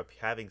about her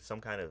having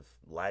some kind of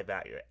live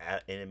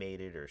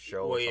animated or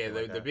show? Well, yeah,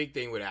 the big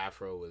thing with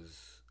Afra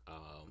was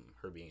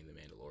her being the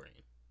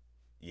Mandalorian.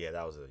 Yeah,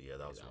 that was a rumor.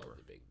 That was the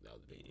big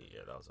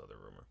yeah, that was the other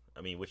rumor.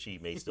 I mean, which she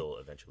may still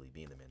eventually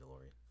be in the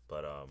Mandalorian,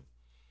 but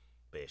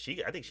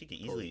yeah, I think she could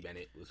easily. Cody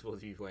Bennett was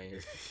supposed to be playing her.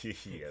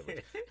 Yeah,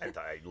 I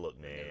thought, look,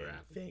 man,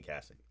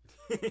 fantastic.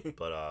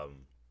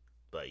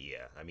 But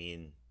yeah, I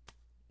mean,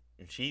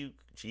 she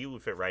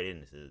would fit right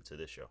into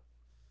this show.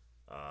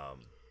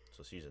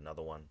 So she's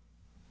another one.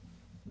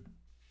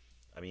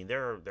 I mean,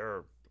 there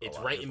are. It's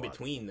right in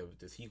between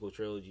the sequel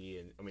trilogy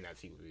and not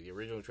sequel, the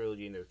original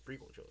trilogy and the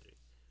prequel trilogy.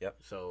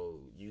 Yep.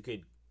 So you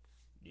could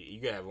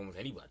have almost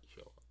anybody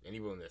show up,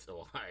 anyone that's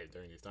still alive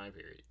during this time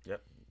period.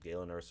 Yep.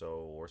 Galen Erso,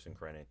 Orson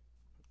Krennic.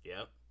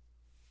 Yep.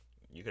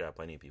 You could have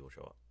plenty of people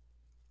show up.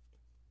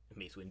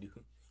 Mace Windu.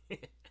 No.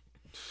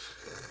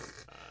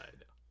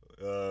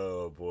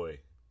 Oh boy.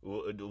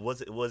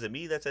 Was it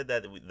me that said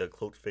that the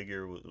cloaked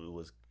figure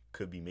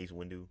could be Mace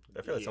Windu?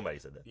 I feel like somebody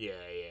said that. Yeah.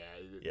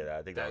 Yeah,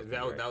 I think that was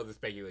the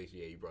speculation.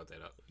 Yeah, you brought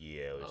that up.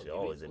 Yeah.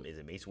 Is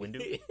it Mace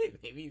Windu?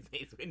 Maybe it's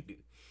Mace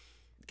Windu.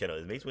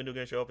 Is Mace Windu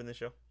gonna show up in this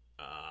show?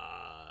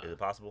 Is it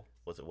possible?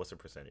 What's the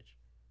percentage?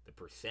 The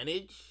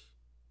percentage?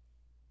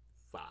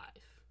 5%.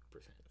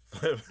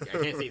 I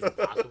can't say it's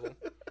impossible.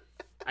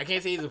 I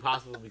can't say it's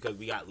impossible because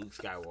we got Luke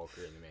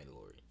Skywalker in The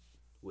Mandalorian,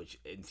 which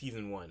in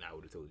season 1 I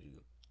would have told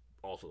you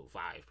also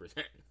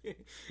 5%.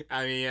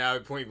 I mean,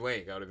 point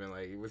blank, I would have been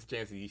like, "What's the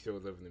chance that he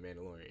shows up in The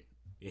Mandalorian?"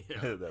 You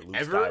know, that Luke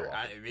ever?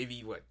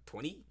 Maybe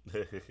 20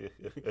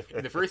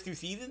 in the first 2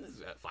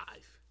 seasons? 5.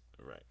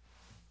 Right.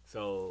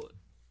 So,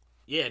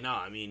 yeah, no,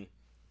 I mean,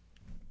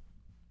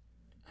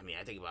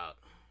 I think about,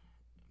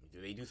 do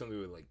they do something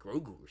with like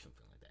Grogu or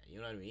something like that? You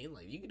know what I mean?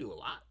 Like, you could do a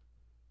lot.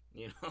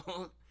 You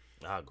know?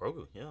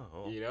 Grogu, yeah.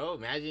 Oh. You know,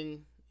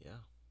 imagine. Yeah.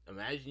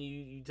 Imagine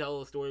you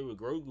tell a story with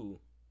Grogu.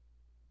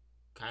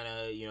 Kind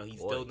of, he's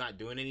still not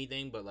doing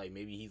anything, but like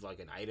maybe he's like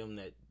an item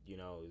that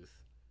is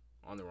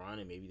on the run,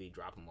 and maybe they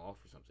drop him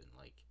off or something.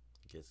 Like,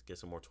 get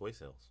some more toy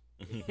sales.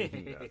 No,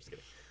 I'm just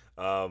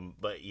kidding.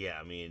 But yeah,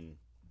 I mean,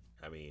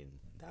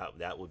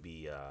 that would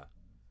be.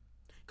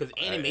 Because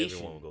animation,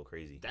 everyone will go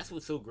crazy. That's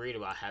what's so great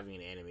about having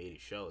an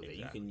animated show, is that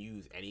you can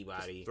use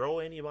anybody. Just throw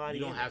anybody.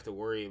 You don't have to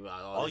worry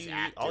about all this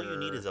actor. All you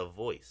need is a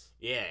voice.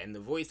 Yeah, and the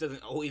voice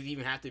doesn't always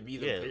even have to be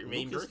the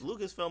main person.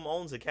 Lucasfilm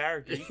owns a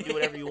character. You can do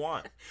whatever you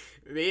want.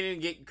 They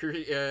didn't get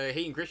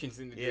Hayden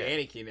Christensen to do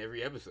Anakin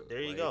every episode.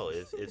 There you go.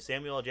 If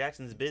Samuel L.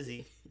 Jackson's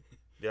busy,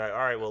 be like, all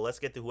right, well, let's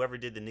get to whoever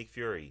did the Nick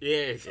Fury.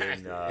 Yeah,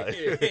 exactly.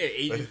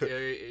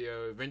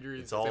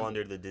 Avengers. It's all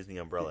under the Disney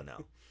umbrella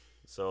now.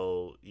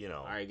 So,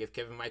 all right, get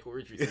Kevin Michael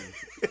Richardson.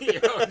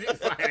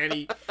 Just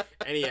find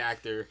any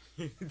actor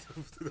to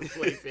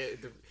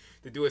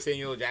do a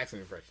Samuel L. Jackson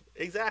impression.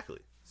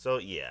 Exactly. So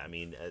yeah, I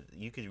mean,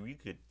 you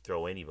could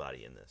throw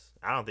anybody in this.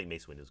 I don't think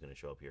Mace Windu's going to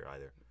show up here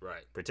either.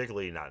 Right.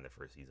 Particularly not in the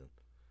first season.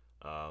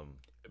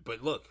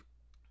 But look,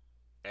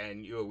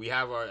 and we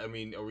have our. I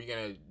mean, are we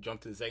going to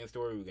jump to the second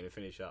story? Or are we going to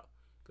finish up?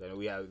 Because I know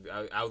we have.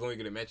 I was only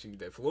going to mention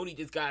that Filoni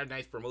just got a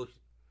nice promotion.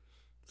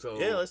 So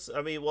yeah, let's.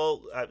 I mean,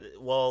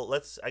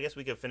 let's. I guess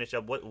we can finish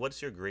up.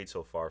 What's your grade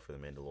so far for The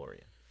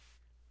Mandalorian?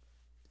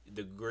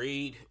 The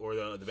grade or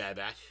the Bad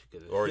Batch?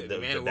 Or the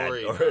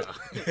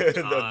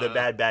Mandalorian? The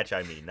Bad Batch.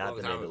 I mean, not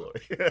the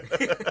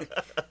Mandalorian.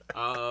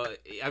 I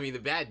mean, the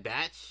Bad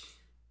Batch.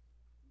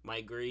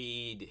 My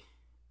grade.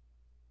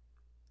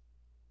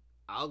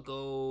 I'll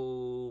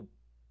go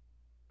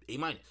A-.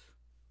 I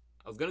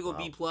was gonna go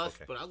B+,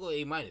 okay. But I'll go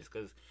A-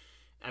 because.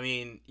 I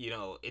mean,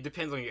 it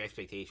depends on your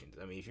expectations.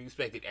 I mean, if you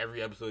expected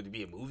every episode to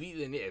be a movie,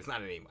 then it's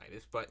not an A-.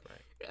 But,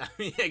 right. I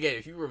mean, again,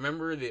 if you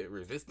remember the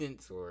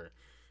Resistance or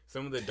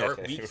some of the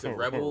dark weeks of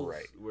Rebels,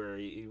 where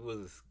it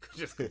was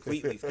just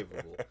completely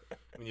skippable.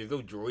 I mean, there's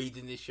no droids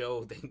in this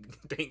show,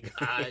 thank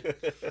God.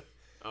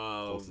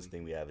 Closest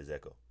thing we have is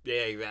Echo.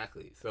 Yeah,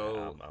 exactly.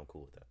 So I'm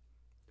cool with that.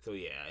 So,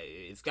 yeah,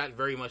 it's got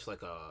very much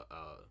like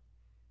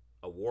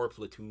a war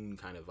platoon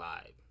kind of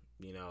vibe,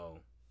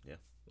 Yeah.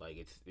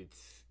 Like,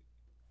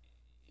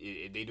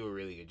 they do a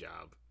really good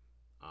job.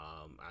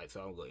 So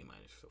I'll go A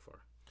minus so far.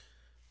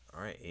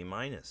 All right, A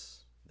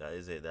minus. That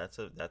is it. That's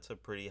a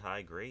pretty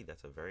high grade.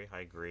 That's a very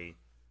high grade.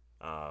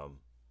 I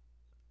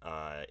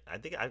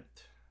think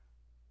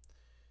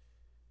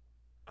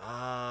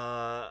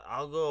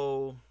I'll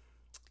go.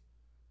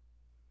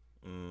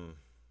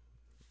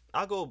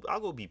 I'll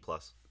go B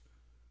plus.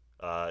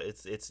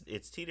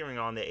 It's teetering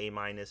on the A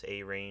minus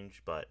A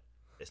range, but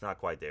it's not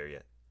quite there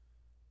yet.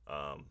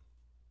 I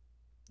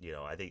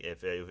think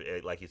if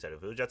like you said,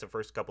 if it was just the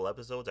first couple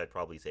episodes, I'd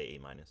probably say A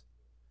minus.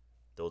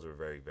 Those were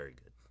very very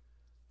good.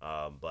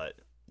 But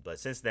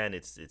since then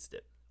it's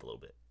dipped a little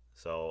bit.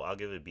 So I'll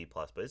give it a B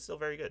plus, but it's still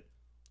very good.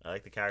 I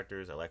like the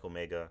characters. I like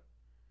Omega.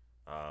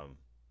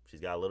 She's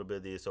got a little bit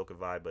of the Ahsoka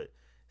vibe, but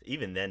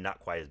even then, not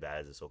quite as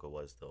bad as Ahsoka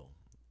was, though.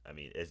 I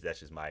mean,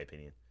 that's just my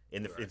opinion.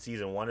 In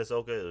season 1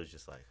 Ahsoka, it was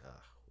just like,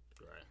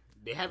 right.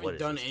 They haven't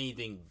done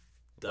anything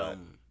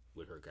dumb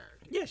with her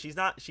character. Yeah, she's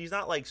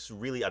not like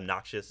really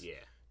obnoxious. Yeah.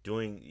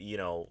 Doing,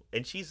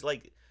 and she's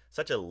like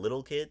such a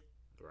little kid.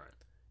 Right.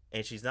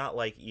 And she's not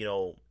like,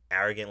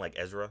 arrogant like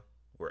Ezra,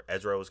 where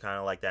Ezra was kind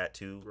of like that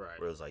too. Right.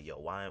 Where it was like, yo,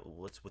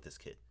 what's with this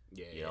kid?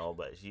 Yeah.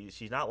 But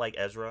she's not like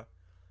Ezra.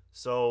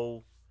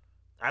 So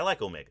I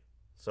like Omega.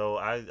 So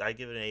I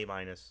give it an A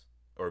minus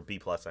or B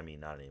plus. I mean,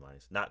 not an A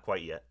minus, not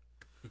quite yet.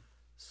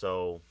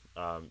 So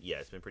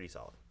it's been pretty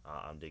solid.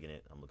 I'm digging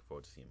it. I'm looking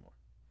forward to seeing more.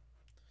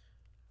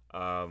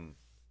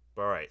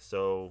 All right.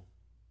 So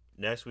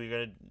next we're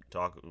gonna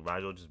talk. Might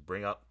as well just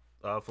bring up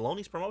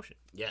Filoni's promotion.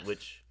 Yes.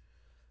 Which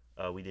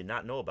we did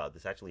not know about.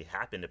 This actually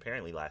happened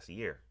apparently last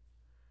year.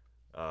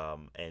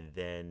 And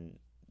then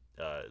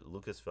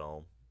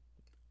Lucasfilm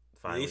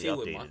finally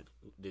updated.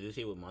 Did they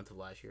say what month of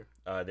last year?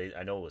 I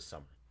know it was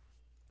summer.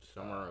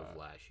 Summer of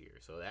last year.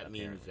 So that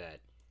means that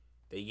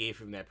they gave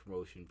him that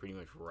promotion pretty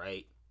much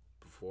right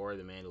before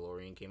The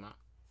Mandalorian came out,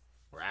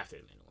 or after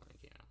The Mandalorian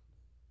came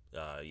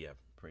out. Yeah,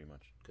 pretty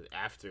much.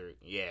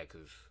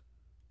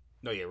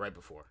 Right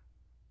before.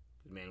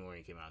 The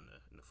Mandalorian came out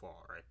in the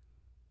fall, right?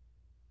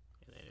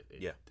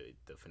 And then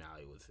the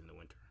finale was in the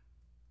winter.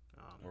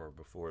 Or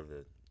before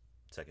the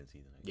second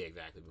season. Yeah,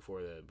 exactly.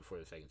 Before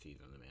the second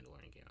season of The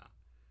Mandalorian came out.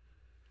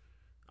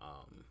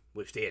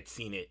 Which they had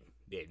seen it,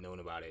 they had known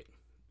about it.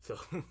 So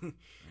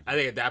I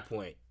think at that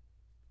point,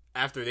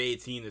 after they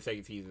had seen the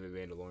second season of The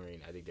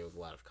Mandalorian, I think there was a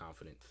lot of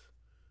confidence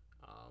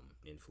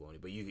in Filoni.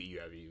 But you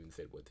haven't even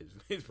said what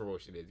his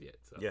promotion is yet.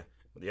 So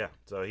yeah.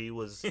 So he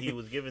was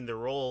given the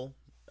role,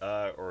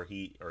 or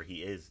he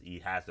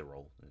has the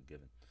role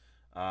given.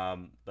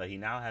 But he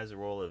now has the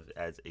role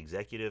as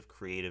executive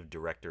creative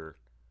director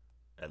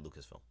at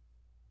Lucasfilm.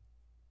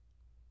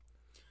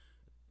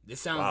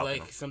 This sounds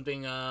like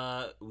something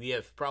we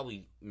have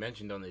probably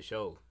mentioned on the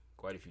show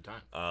quite a few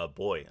times.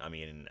 Boy, I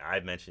mean,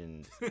 I've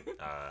mentioned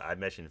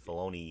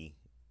Filoni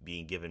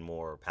being given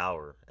more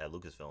power at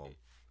Lucasfilm.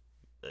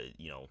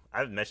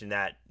 I've mentioned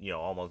that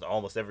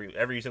almost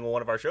every single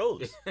one of our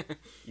shows. I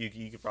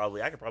could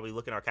probably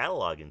look in our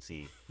catalog and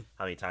see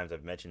how many times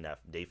I've mentioned that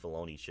Dave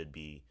Filoni should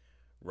be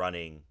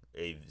running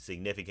a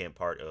significant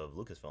part of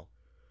Lucasfilm,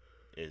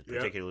 is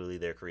particularly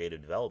their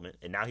creative development,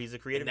 and now he's a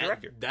creative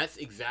director. That's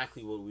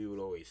exactly what we would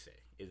always say.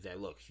 Is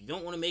that, look, if you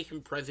don't want to make him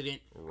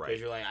president because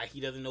you're like, he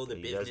doesn't know the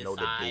business side.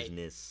 The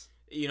business.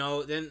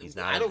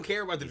 Then I don't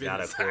care about the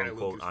business side. He's not a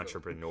quote-unquote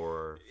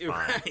entrepreneur.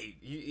 Right.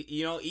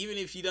 Even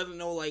if he doesn't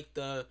know, like,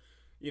 the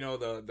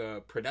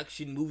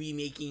production movie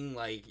making,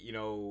 like,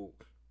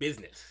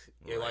 business.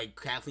 Right.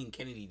 Like Kathleen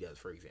Kennedy does,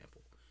 for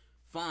example.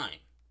 Fine.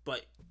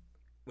 But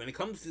when it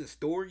comes to the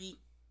story,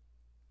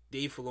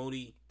 Dave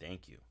Filoni,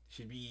 thank you,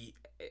 should be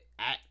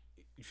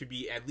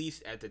at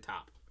least at the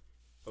top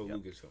of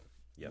Lucasfilm.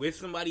 Yep. With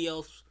somebody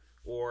else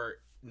or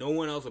no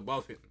one else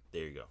above him.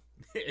 There you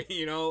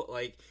go.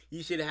 Like,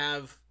 he should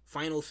have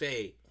final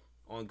say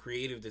on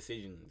creative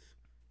decisions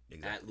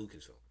at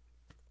Lucasfilm,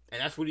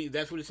 and that's what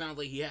it sounds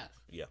like he has.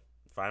 Yeah,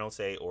 final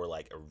say, or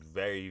like a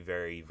very,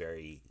 very,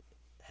 very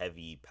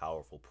heavy,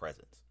 powerful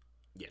presence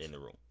in the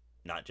room.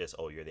 Not just,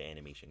 you're the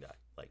animation guy.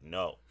 Like,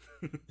 no,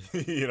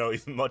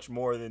 he's much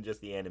more than just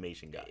the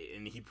animation guy.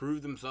 And he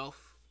proved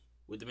himself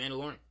with The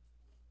Mandalorian.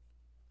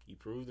 He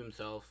proved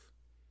himself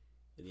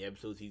in the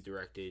episodes he's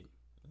directed,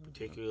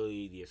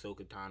 particularly the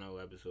Ahsoka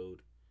Tano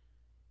episode,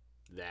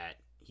 that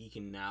he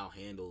can now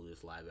handle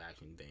this live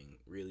action thing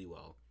really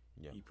well.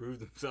 Yeah. He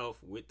proved himself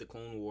with the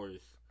Clone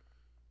Wars,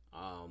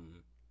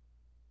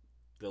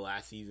 the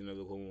last season of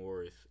the Clone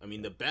Wars. I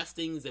mean, the best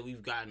things that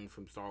we've gotten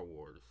from Star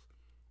Wars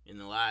in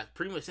the last,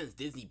 pretty much since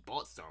Disney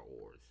bought Star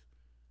Wars,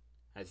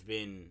 has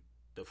been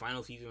the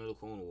final season of the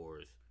Clone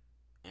Wars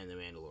and The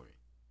Mandalorian.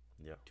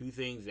 Yeah. Two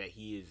things that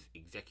he is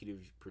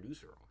executive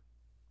producer on.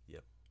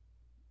 Yep.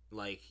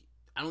 Like,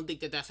 I don't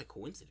think that that's a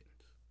coincidence.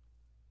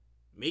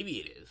 Maybe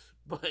it is,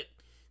 but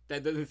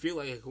that doesn't feel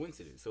like a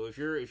coincidence. So if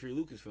you're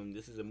Lucasfilm,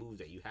 this is a move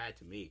that you had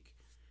to make.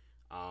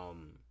 I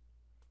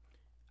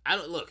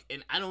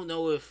don't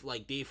know if,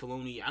 like, Dave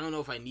Filoni, I don't know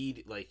if I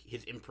need, like,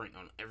 his imprint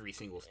on every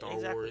single Star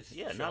Wars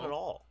Yeah, show. not at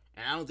all.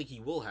 And I don't think he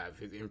will have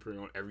his imprint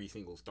on every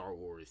single Star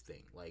Wars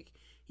thing. Like,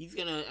 he's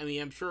gonna, I mean,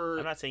 I'm sure.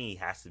 I'm not saying he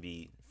has to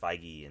be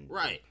Feige and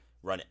right.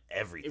 run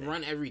everything.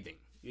 Run everything.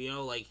 You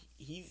know, like,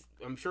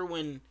 I'm sure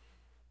when,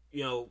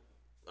 you know,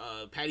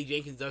 Patty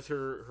Jenkins does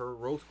her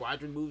Rogue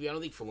Squadron movie, I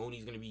don't think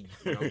Filoni's going to be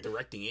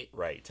directing it.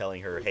 Right,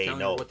 telling her, hey,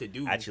 no, what to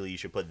do. Actually, you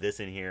should put this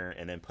in here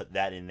and then put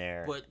that in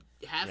there. But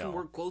have him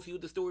work closely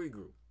with the story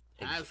group.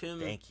 Have him.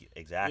 Thank you.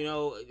 Exactly.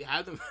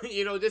 Have them.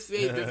 This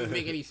doesn't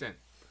make any sense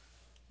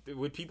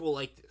with people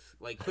like this.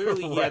 Like,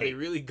 clearly, he has a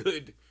really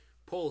good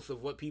pulse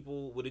of what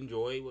people would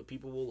enjoy, what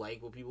people will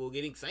like, what people will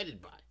get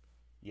excited by.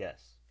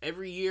 Yes.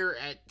 Every year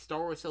at Star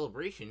Wars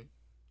Celebration,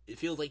 it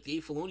feels like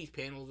Dave Filoni's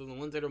panels are the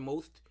ones that are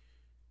most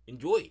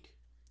enjoyed.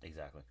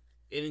 Exactly.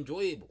 And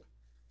enjoyable.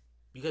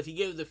 Because he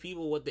gives the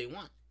people what they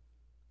want.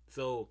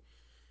 So,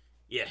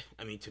 yeah,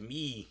 I mean, to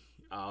me,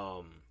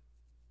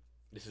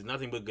 this is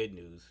nothing but good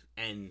news.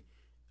 And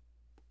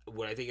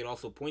what I think it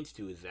also points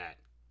to is that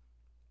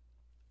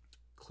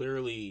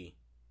clearly,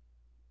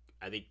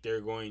 I think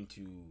they're going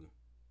to.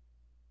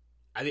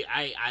 I think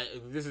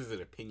this is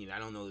an opinion. I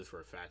don't know this for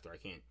a fact, or I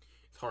can't.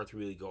 It's hard to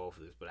really go off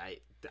of this, but I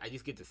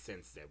just get the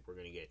sense that we're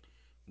gonna get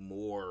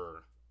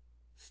more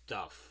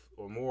stuff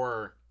or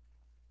more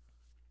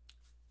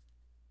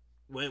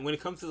when it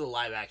comes to the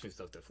live action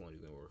stuff that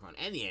Filoni's gonna work on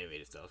and the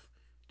animated stuff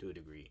to a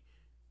degree.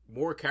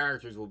 More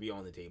characters will be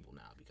on the table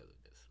now because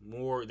of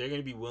this. They're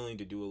gonna be willing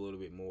to do a little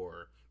bit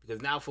more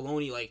because now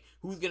Filoni, like,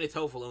 who's gonna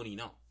tell Filoni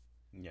no?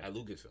 Yeah. At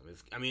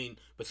Lucasfilm,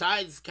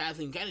 besides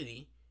Kathleen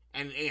Kennedy,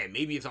 and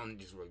maybe it's on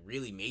just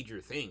really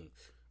major things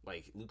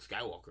like Luke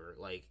Skywalker.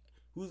 Like,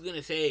 who's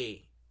gonna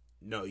say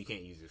no? You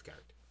can't use this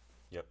character.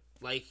 Yep.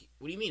 Like,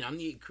 what do you mean? I'm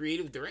the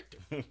creative director.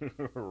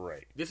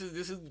 Right.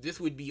 This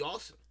would be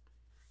awesome.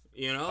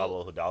 You know.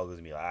 Pablo Hidalgo's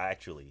gonna be like,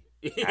 actually.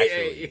 Yeah,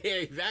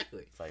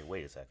 exactly. It's like,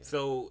 wait a second.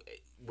 So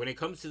when it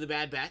comes to the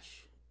Bad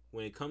Batch,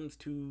 when it comes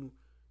to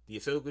the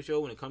Ahsoka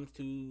show, when it comes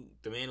to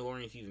The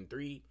Mandalorian season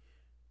 3.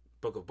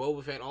 Book of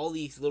Boba Fett, all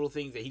these little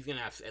things that he's gonna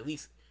have at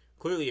least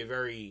clearly an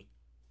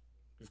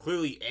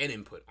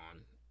input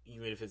on,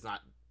 even if it's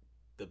not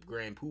the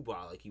grand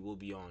poobah like he will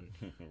be on,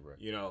 right.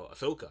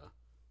 Ahsoka.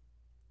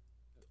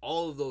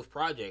 All of those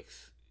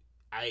projects,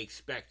 I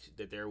expect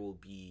that there will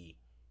be,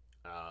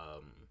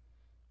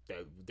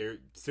 that they're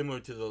similar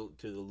to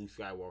the Luke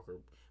Skywalker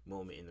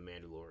moment in The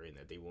Mandalorian,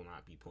 that they will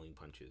not be pulling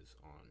punches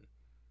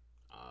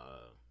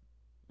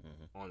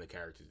on the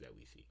characters that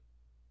we see.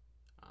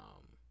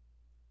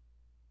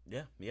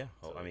 Yeah.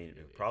 So I mean,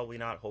 probably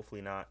not. Hopefully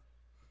not.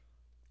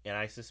 And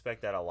I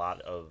suspect that a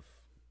lot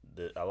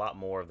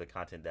more of the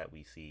content that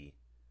we see,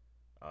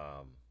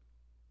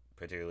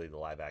 particularly the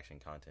live action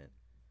content,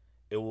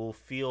 it will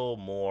feel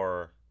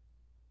more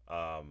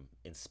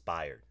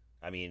inspired.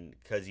 I mean,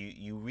 because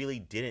you really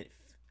didn't,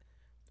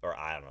 or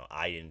I don't know,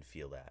 I didn't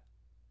feel that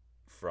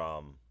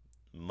from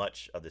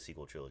much of the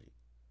sequel trilogy.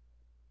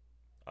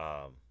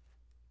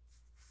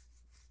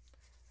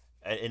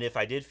 And if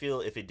it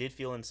did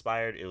feel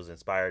inspired, it was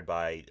inspired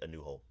by A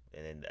New Hope,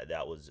 and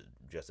that was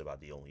just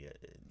about the only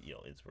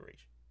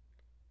inspiration,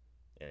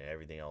 and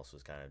everything else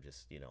was kind of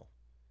just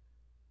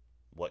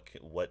what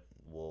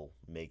will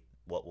make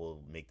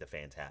the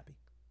fans happy.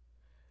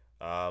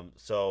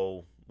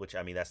 So, which,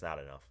 I mean, that's not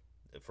enough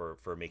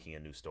for making a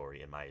new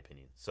story, in my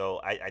opinion. So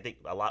I think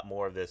a lot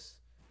more of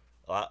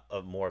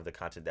the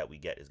content that we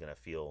get is gonna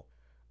feel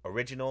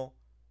original.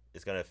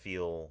 It's gonna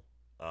feel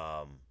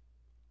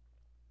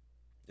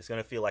It's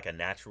going to feel like a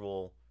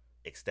natural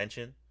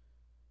extension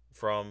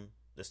from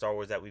the Star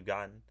Wars that we've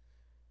gotten.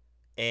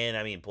 And,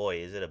 I mean, boy,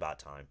 is it about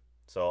time.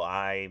 So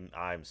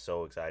I'm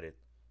so excited.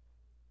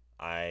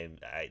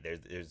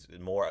 There's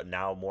more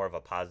of a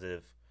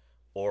positive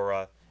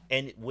aura.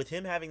 And with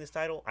him having this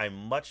title, I'm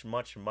much,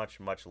 much, much,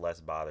 much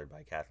less bothered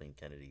by Kathleen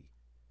Kennedy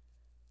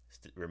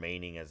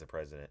remaining as the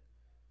president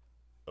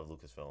of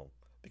Lucasfilm.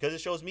 Because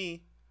it shows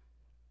me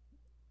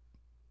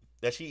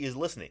that she is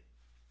listening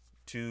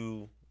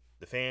to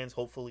the fans,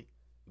 hopefully,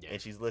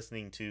 and she's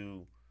listening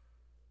to,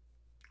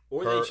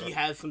 or that she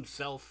has some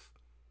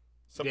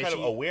kind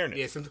of awareness.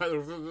 Yeah, some kind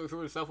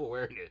of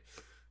self-awareness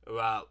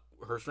about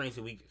her strengths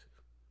and weaknesses.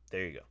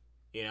 There you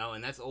go.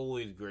 And that's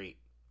always great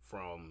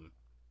from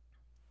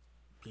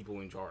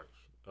people in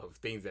charge of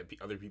things that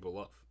other people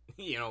love.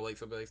 Like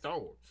something like Star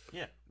Wars.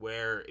 Yeah.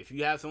 Where if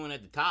you have someone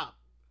at the top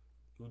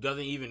who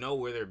doesn't even know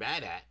where they're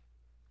bad at,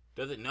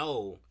 doesn't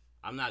know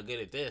I'm not good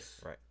at this.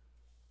 Right.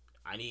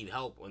 I need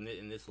help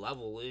in this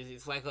level.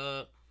 It's like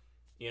a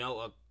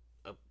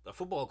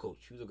football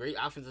coach who's a great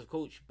offensive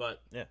coach,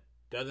 but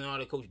doesn't know how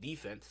to coach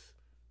defense.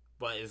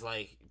 But it's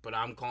like, but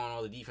I'm calling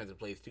all the defensive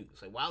plays too.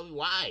 It's like,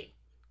 why?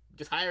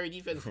 Just hire a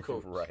defensive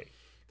coach. Right.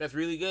 That's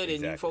really good,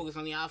 exactly. And you focus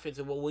on the offense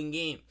and we'll win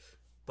games.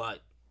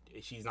 But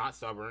she's not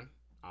stubborn,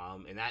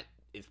 and that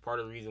is part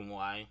of the reason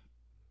why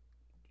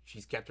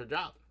she's kept her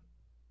job.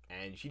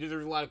 And she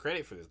deserves a lot of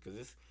credit for this because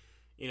this,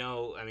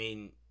 I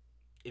mean,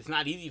 it's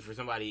not easy for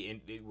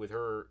somebody with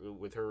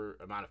her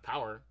amount of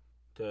power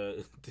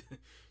to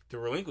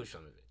relinquish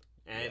some of it.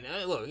 And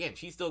look, again,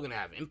 she's still gonna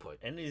have input.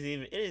 And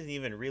it isn't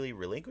even really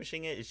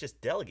relinquishing it. It's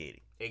just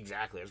delegating.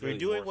 Exactly. That's You're really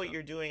doing what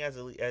you're doing as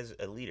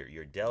a leader.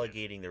 You're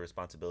delegating the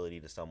responsibility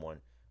to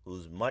someone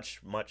who's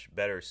much, much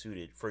better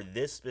suited for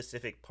this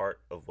specific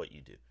part of what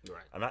you do.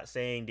 Right. I'm not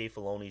saying Dave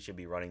Filoni should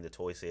be running the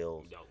toy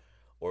sales, No.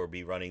 or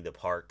be running the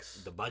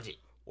parks, The budget,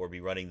 or be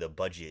running the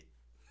budget.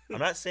 I'm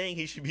not saying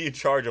he should be in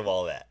charge of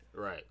all that.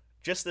 right?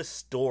 Just the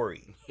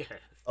story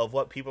of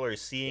what people are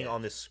seeing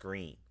on the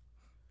screen,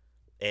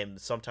 and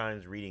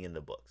sometimes reading in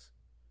the books.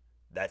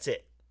 That's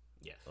it.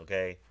 Yes.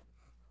 Okay.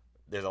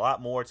 There's a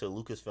lot more to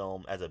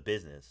Lucasfilm as a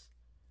business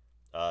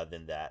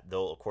than that,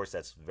 though. Of course,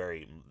 that's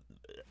very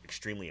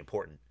extremely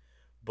important.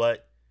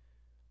 But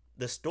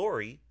the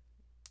story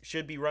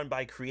should be run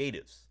by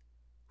creatives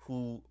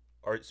who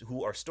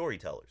are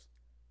storytellers.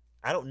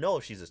 I don't know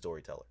if she's a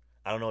storyteller.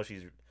 I don't know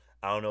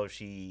if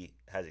she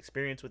has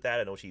experience with that.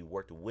 I know she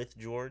worked with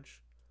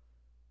George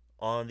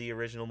on the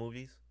original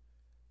movies,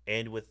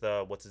 and with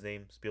what's his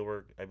name,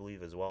 Spielberg, I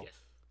believe, as well. Yes.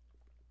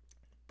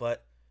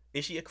 But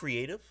is she a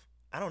creative?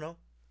 I don't know.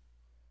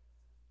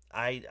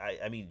 I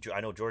mean,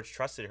 I know George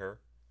trusted her.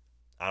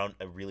 I don't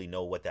really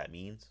know what that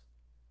means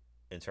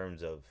in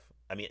terms of.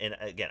 I mean, and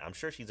again, I'm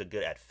sure she's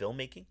good at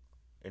filmmaking,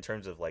 in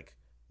terms of like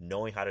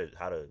knowing how to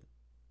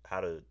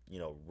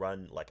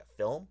run like a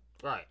film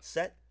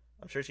set.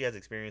 I'm sure she has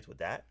experience with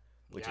that,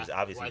 which is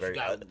obviously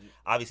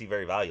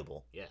very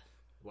valuable. Yeah,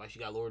 why she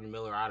got Lord and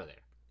Miller out of there?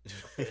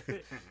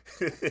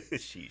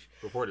 Sheesh.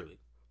 Reportedly.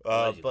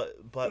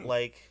 But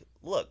like,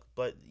 look,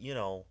 but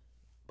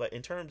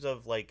in terms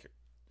of like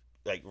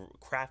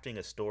crafting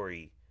a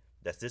story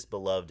that's this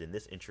beloved and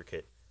this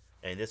intricate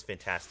and this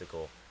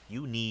fantastical,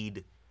 you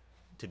need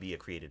to be a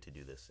creative to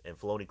do this, and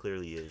Filoni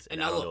clearly is,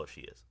 and I don't know if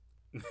she is.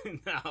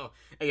 Now,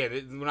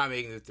 again, we're not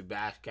making this to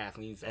bash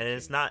Kathleen section, and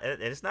it's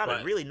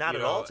not really not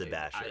at all to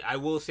bash it. I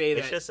will say that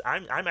it's just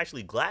I'm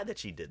actually glad that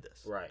she did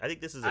this. Right. I think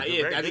this is I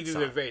think this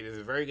is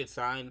a very good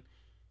sign.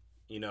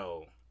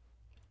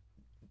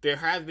 There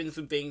have been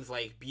some things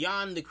like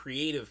beyond the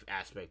creative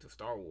aspect of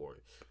Star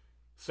Wars,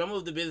 some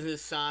of the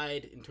business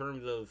side in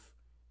terms of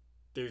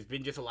there's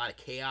been just a lot of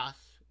chaos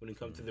when it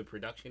comes to the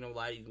production of a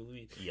lot of these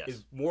movies. Yes.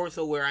 Is more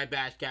so where I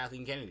bash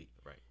Kathleen Kennedy.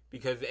 Right.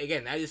 Because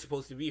again, that is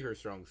supposed to be her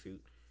strong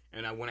suit.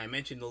 And when I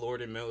mentioned the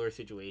Lord and Miller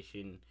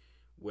situation,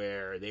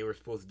 where they were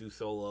supposed to do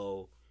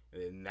Solo,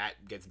 and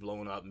that gets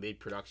blown up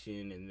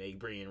mid-production, and they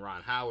bring in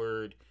Ron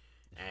Howard,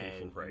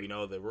 and right.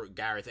 The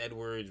Gareth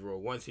Edwards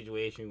Rogue One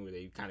situation where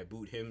they kind of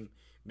boot him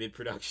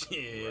mid-production,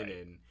 right.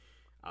 and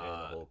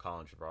the whole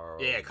Colin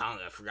Trevorrow. Yeah,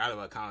 I forgot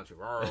about Colin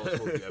Trevorrow.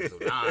 Supposed to be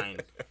episode 9.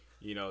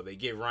 They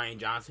give Rian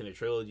Johnson a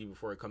trilogy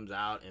before it comes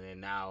out, and then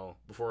now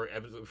before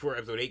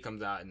episode 8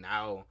 comes out, and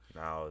now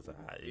it's,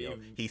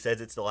 he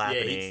says it's still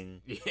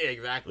happening. Yeah,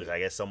 exactly. Which I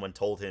guess someone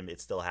told him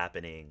it's still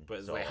happening. But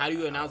it's how do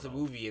you announce a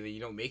movie and then you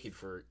don't make it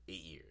for 8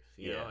 years?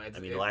 You know?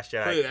 The Last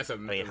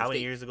Jedi. How many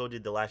years ago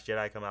did The Last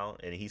Jedi come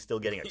out, and he's still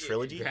getting a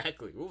trilogy?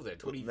 Exactly. What was that?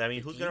 20? I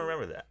mean, who's gonna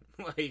remember that?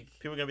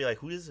 People are gonna be like,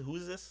 who is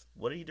this?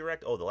 What did he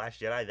direct? Oh, The Last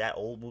Jedi, that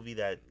old movie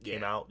that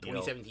came out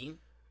 2017.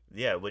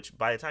 Yeah, which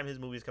by the time his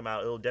movies come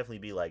out, it'll definitely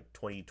be like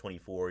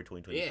 2024,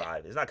 2025.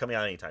 Yeah. It's not coming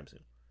out anytime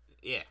soon.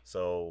 Yeah.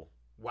 So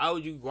why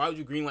would you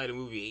greenlight a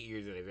movie 8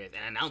 years in advance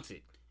and announce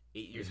it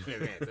 8 years in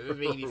advance? That doesn't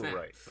make any sense.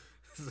 Right.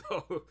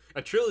 So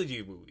a trilogy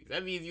of movies.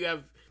 That means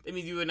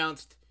you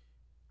announced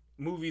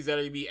movies that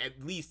are gonna be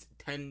at least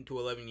 10 to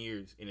 11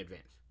 years in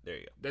advance. There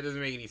you go. That doesn't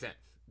make any sense.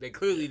 They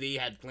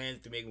had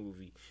plans to make a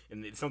movie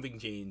and something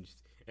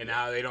changed, and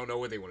now they don't know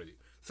what they want to do.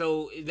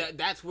 So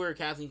that's where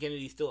Kathleen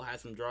Kennedy still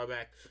has some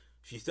drawbacks.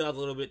 She still has a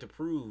little bit to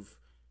prove,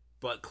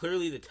 but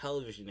clearly the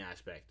television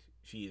aspect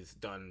she has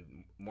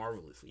done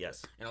marvelously.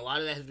 Yes. And a lot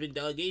of that has been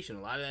delegation.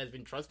 A lot of that has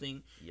been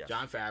trusting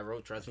Jon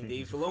Favreau, trusting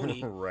Dave Filoni.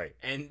 Right.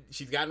 And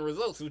she's gotten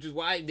results, which is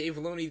why Dave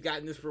Filoni's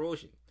gotten this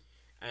promotion.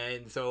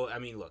 And so, I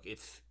mean, look,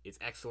 it's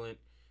excellent.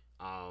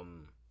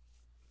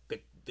 The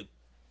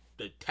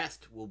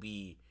test will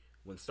be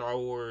when Star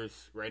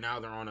Wars, right now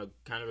they're on a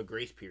kind of a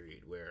grace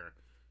period where,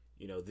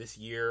 this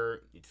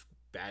year it's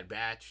Bad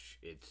Batch,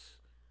 it's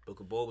Book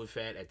of Boba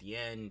Fett at the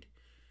end.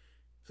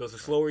 So it's a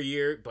slower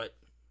year, but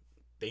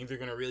things are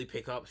gonna really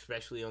pick up,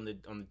 especially on the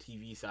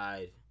TV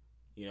side,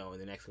 in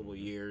the next couple of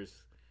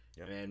years.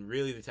 Yep. And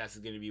really the test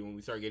is gonna be when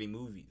we start getting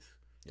movies.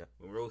 Yep.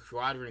 When Rogue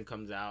Squadron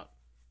comes out,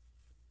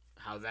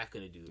 how's that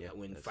gonna do? Yep.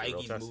 When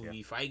Feige's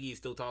movie, Feige is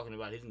still talking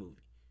about his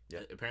movie.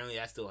 Yep. Apparently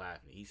that's still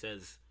happening. He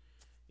says,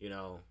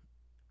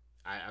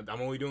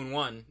 I'm only doing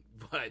one,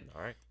 but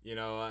all right.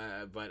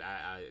 But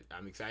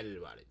I'm excited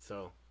about it.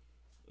 So,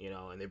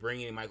 and they're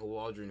bringing in Michael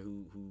Waldron,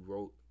 who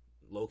wrote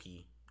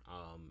Loki,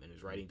 and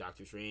is writing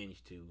Doctor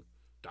Strange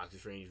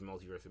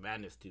Multiverse of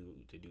Madness to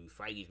do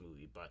Feige's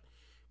movie. But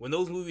when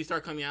those movies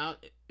start coming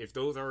out, if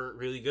those are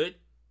really good,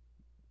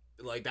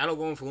 like that'll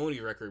go on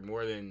Filoni's record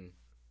more than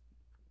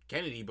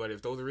Kennedy. But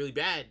if those are really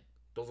bad,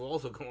 those will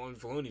also go on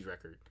Filoni's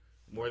record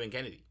more than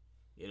Kennedy.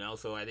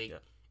 So I think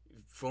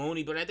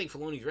Filoni, but I think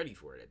Filoni's ready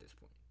for it at this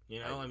point.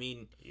 I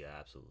mean, yeah,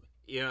 absolutely.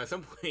 At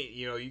some point,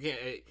 you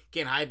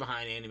can't hide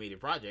behind animated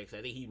projects.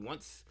 I think he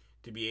wants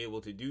to be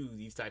able to do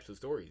these types of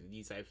stories,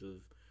 these types of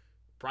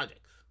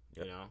projects.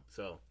 Yep. You know,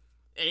 so.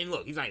 And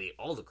look, he's not getting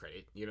all the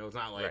credit. You know, it's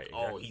not like,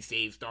 exactly. He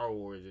saved Star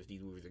Wars if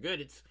these movies are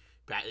good. It's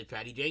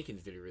Patty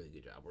Jenkins did a really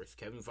good job, or it's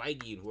Kevin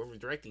Feige and whoever's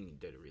directing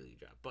did a really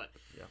good job. But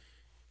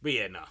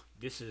yeah, no,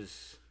 this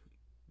is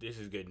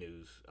good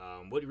news.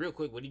 Real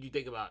quick, what did you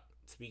think about,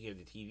 speaking of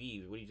the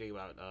TV, what did you think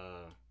about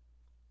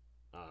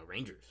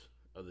Rangers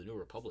of the New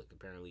Republic?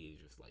 Apparently,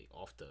 it's just like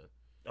off the.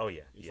 Oh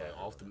yeah, like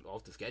off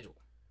the schedule.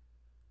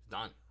 It's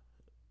done.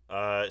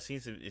 It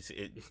seems to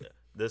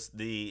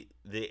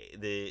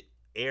the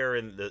air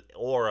and the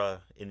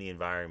aura in the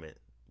environment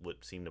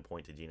would seem to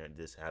point to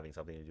this having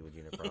something to do with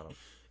Gina Carano.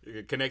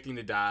 Connecting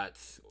the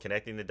dots,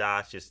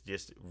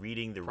 just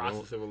reading the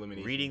process room, of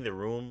elimination. Reading the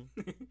room,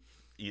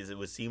 it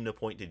would seem to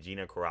point to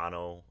Gina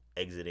Carano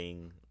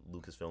exiting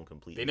Lucasfilm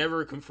completely. They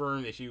never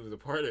confirmed that she was a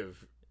part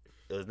of.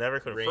 It was never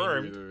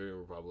confirmed. Rangers of the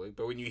Republic,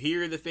 but when you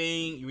hear the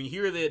thing, when you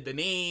hear the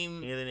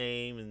name,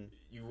 and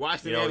you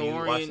watch the Mandalorian.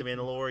 You watch the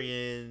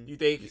Mandalorian. You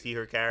think you see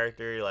her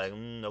character, you're like,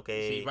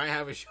 okay, she might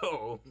have a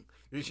show.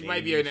 She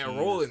might be in a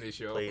role in this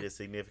show. Played a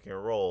significant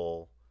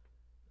role,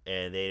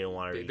 and they didn't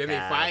want to recast. Then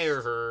they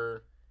fire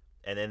her,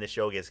 and then the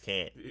show gets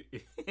canned.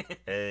 And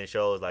then the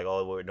show is like,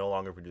 "Oh, we're no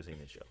longer producing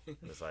this show." And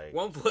it's like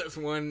 1 +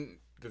 1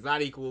 does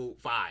not equal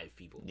 5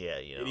 people. Yeah,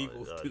 you know, it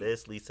equals 2.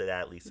 This leads to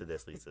that, leads to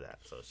this, leads to that.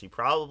 So she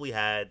probably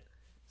had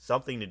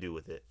something to do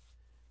with it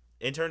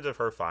in terms of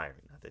her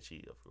firing. Not that she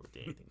did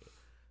anything.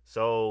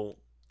 So,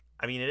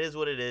 I mean, it is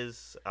what it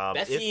is.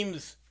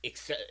 Seems.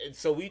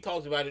 So we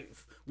talked about it.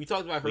 We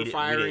talked about her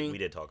firing. We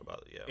did talk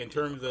about it, yeah. In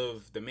terms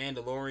of the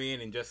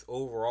Mandalorian and just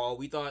overall,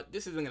 we thought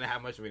this isn't going to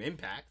have much of an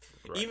impact.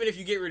 Right. Even if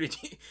you get rid of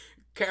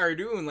Cara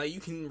Dune, like, you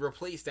can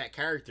replace that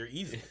character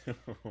easily.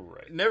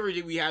 Right. Never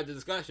did we have the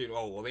discussion,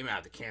 oh, well, they might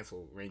have to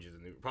cancel Rangers of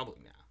the New Republic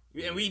now.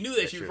 And we knew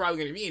that she was probably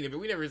going to be in it, but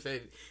we never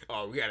said,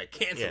 "Oh, we got to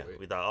cancel it."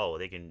 We thought, "Oh,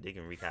 they can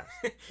recast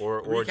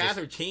or recast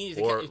or change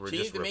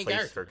the main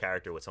character. Her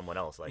character with someone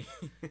else, like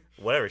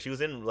whatever." She was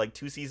in like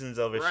 2 seasons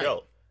of a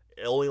show,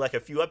 only like a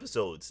few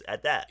episodes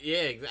at that.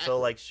 Yeah, exactly. So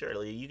like,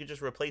 surely you could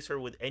just replace her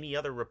with any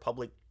other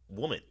Republic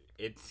woman.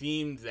 It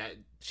seems that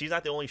she's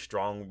not the only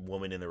strong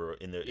woman in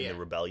the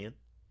rebellion.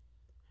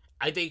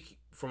 I think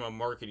from a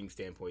marketing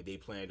standpoint, they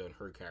planned on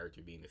her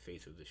character being the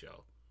face of the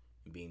show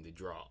and being the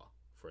draw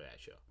for that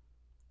show.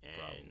 And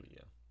probably,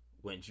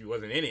 when she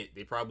wasn't in it,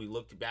 they probably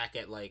looked back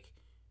at, like,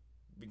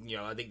 you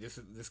know, I think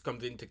this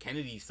comes into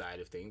Kennedy's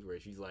side of things, where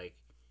she's like,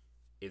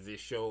 is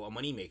this show a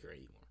moneymaker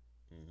anymore?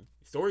 Mm-hmm.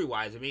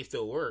 Story-wise, it may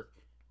still work,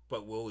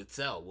 but will it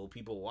sell? Will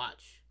people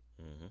watch?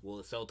 Mm-hmm. Will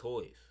it sell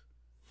toys?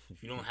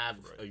 If you don't have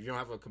if you don't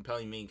have a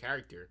compelling main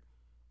character,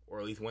 or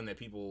at least one that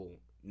people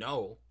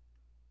know,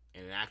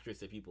 and an actress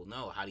that people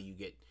know, how do you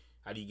get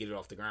it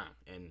off the ground?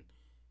 And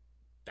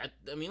that,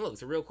 I mean, look,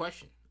 it's a real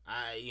question.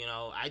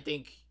 I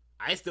think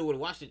I still would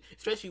have watched it,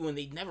 especially when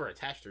they never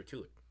attached her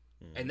to it.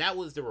 Mm-hmm. And that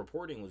was the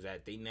reporting, was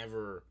that they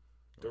never.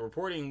 The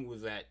reporting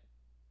was that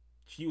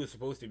she was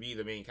supposed to be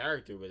the main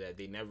character, but that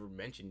they never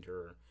mentioned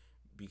her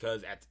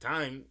because at the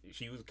time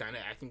she was kind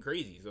of acting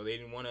crazy, so they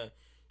didn't want to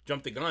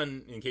jump the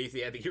gun in case they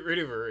had to get rid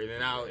of her, and then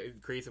now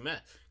it creates a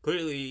mess.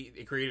 Clearly,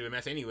 it created a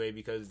mess anyway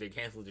because they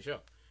canceled the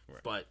show.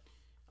 Right. But,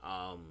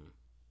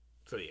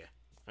 so yeah,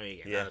 I mean,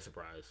 not a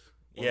surprise.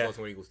 1 +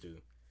 1 = 2.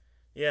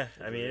 Yeah,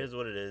 I mean, it is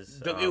what it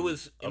is. It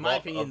was, in my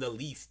opinion, the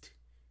least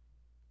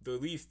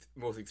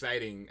most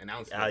exciting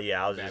announcement.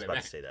 I was just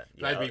about to say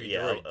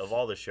that. Of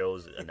all the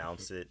shows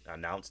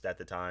announced at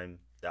the time,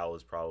 that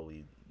was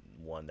probably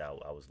one that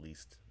I was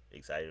least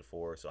excited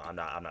for. So I'm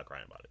not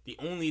crying about it. The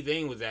only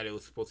thing was that it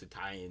was supposed to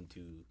tie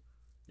into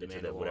the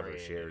Mandalorian, whatever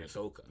shared and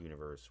Ahsoka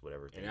universe,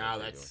 whatever. And now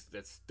that's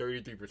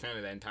 33%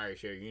 of that entire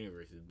shared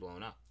universe is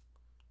blown up.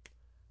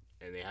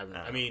 And they haven't.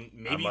 I mean,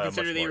 maybe you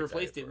consider they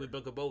replaced it with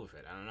Book of Boba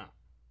Fett. I don't know.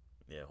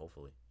 Yeah,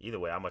 hopefully. Either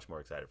way, I'm much more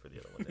excited for the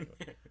other one.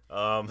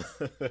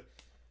 Anyway.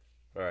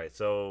 All right,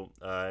 so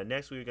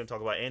next we're going to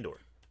talk about Andor.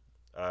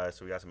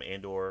 So we got some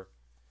Andor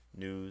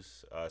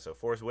news. So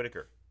Forrest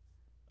Whitaker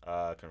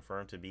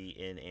confirmed to be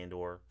in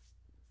Andor.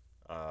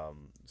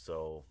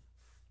 Saw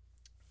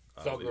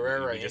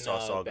Gerrera we just in saw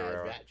Saw Bad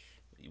Gerrera. Batch.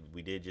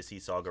 We did just see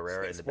Saw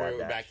Gerrera in the Bad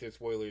Batch. Back to the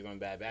spoilers on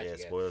Bad Batch. Yeah,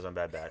 again. Spoilers on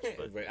Bad Batch.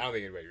 But I don't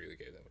think anybody really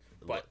cares that much.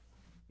 But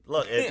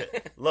look,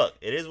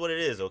 it is what it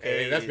is.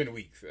 Okay, that's been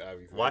weeks.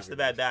 Obviously. Watch the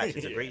Bad Batch.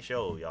 It's a great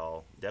show,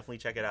 y'all. Definitely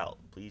check it out.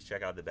 Please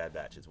check out the Bad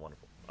Batch. It's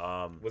wonderful.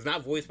 Was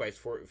not voiced by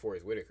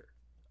Forrest Whitaker.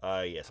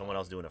 Yeah, someone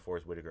else doing a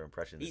Forrest Whitaker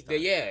impression this time.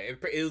 Yeah,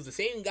 it was the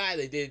same guy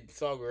that did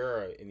Saw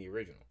Gerrera in the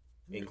original,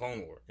 in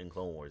Clone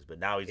Wars. But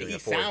now he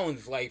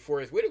sounds like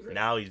Forrest Whitaker.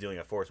 Now he's doing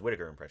a Forrest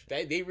Whitaker impression.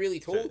 They really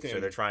told him. So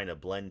they're trying to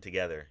blend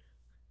together.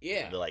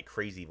 Yeah. The like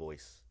crazy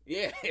voice.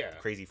 Yeah.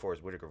 Crazy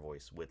Forrest Whitaker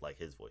voice with like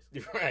his voice.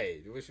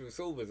 Right, which was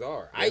so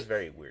bizarre. It's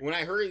very weird. When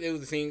I heard it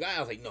was the same guy, I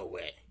was like, no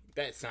way.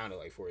 That sounded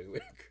like Forrest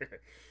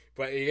Whitaker.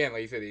 But again,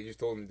 like you said, they just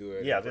told him to do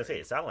it. Yeah, I was going to say,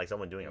 it sounded like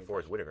someone doing a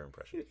Forrest Whitaker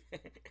impression.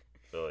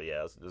 So,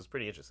 yeah, it was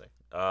pretty interesting.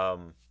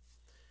 It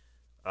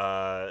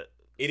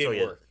didn't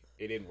work.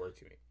 It didn't work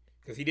to me.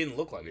 Because he didn't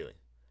look like really. It.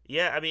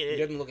 Yeah, I mean... He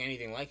doesn't look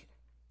anything like it.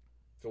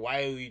 So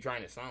why are you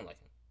trying to sound like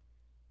him?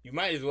 You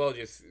might as well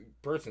just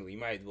personally. You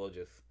might as well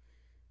just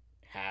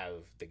have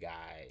the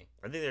guy.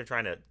 I think they're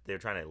trying to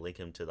link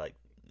him to like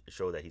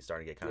show that he's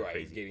starting to get kind of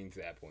crazy. He's getting to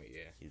that point.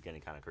 Yeah, he's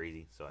getting kind of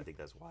crazy. So I think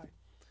that's why.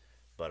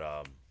 But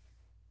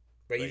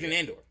he's in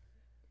Andor.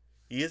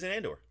 He is in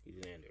Andor. He's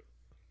in Andor.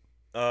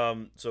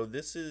 So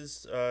this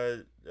is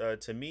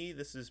to me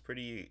this is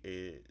pretty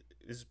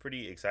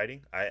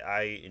exciting.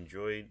 I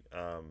enjoyed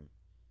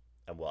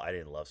well, I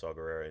didn't love Saw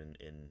Gerrera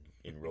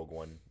in Rogue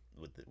One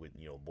with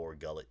Bor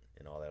Gullet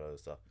and all that other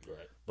stuff.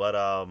 Right.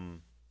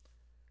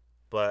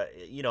 But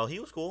he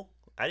was cool.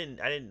 I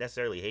didn't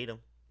necessarily hate him.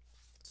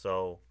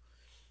 So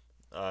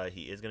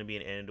he is going to be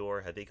in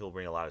Andor. I think he'll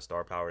bring a lot of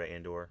star power to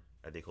Andor.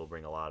 I think he'll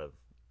bring a lot of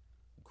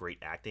great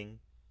acting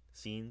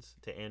scenes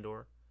to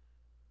Andor.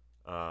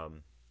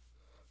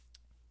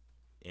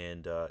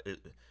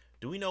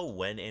 Do we know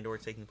when Andor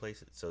is taking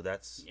place? So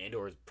that's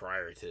Andor is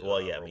prior to.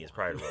 Well, yeah, it's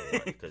prior to Rogue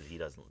One because he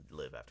doesn't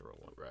live after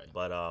Rogue One. Right.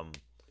 But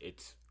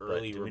it's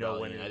early do we Rebellion.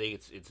 know when I think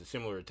it's a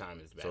similar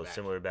time as Bad Batch. So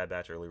similar to Bad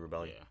Batch, early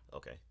Rebellion. Yeah.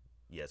 Okay.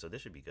 Yeah. So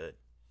this should be good.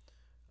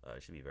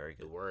 It should be very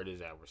good. The word is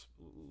that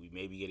we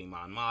may be getting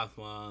Mon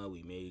Mothma.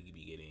 We may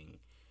be getting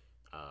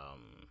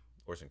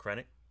Orson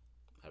Krennic.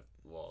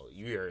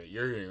 You're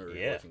hearing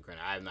Orson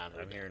Krennic. I have not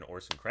heard. I'm hearing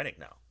Orson Krennic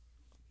now.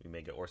 We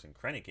may get Orson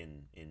Krennic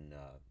in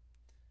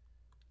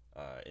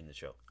the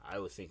show. I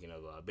was thinking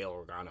of Bail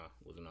Organa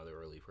was another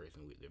early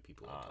person that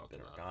people were talking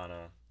Bail about.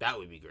 Organa. That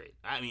would be great.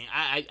 I mean,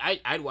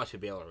 I'd watch a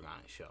Bail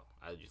Organa show.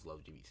 I just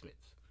love Jimmy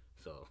Smits,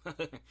 so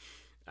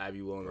I'd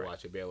be willing to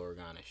watch a Bail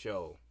Organa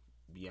show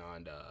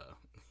beyond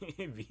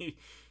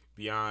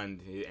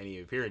beyond any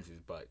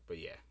appearances. But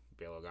yeah,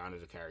 Bail Organa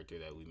is a character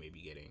that we may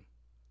be getting.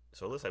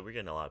 So it looks like we're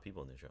getting a lot of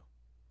people in the show,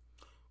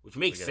 which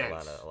makes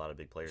sense. A lot of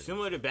big players.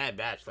 Similar to Bad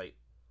Batch, like.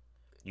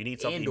 You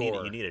need something.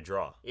 You need a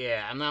draw.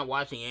 Yeah, I'm not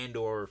watching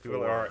Andor.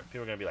 People are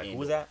gonna be like, Andor. Who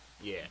was that?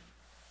 Yeah,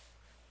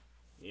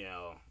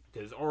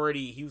 because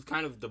already he was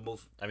kind of the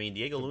most. I mean,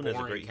 Diego Luna is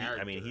a great.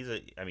 Character.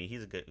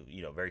 He's a good,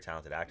 very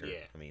talented actor. Yeah.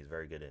 I mean, he's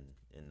very good in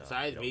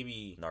besides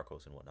maybe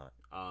Narcos and whatnot.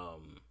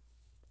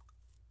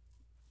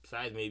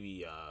 Besides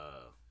maybe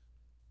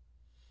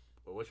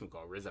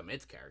whatchamacallit, Riz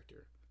Ahmed's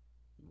character.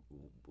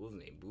 What was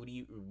his name?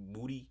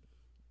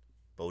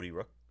 Bodhi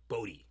Rook.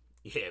 Bodhi.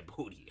 Yeah,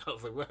 Bodhi. I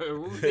was like, what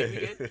was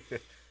his name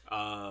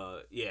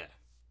again?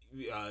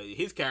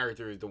 His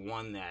character is the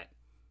one that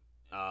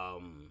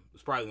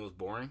was probably the most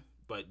boring.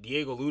 But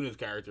Diego Luna's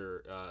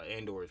character,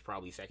 Andor, is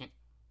probably second.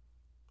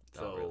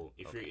 So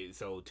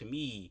to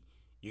me,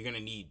 you're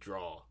gonna need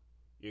draw.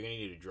 You're gonna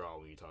need a draw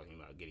when you're talking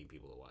about getting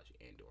people to watch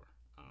Andor.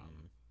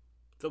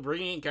 So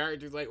bringing in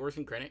characters like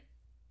Orson Krennic,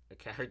 a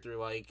character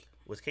like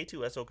was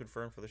K2SO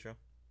confirmed for the show?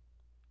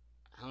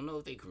 I don't know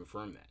if they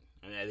confirmed that.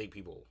 I mean, I think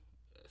people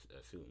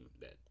assume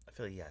that I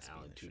feel like he has to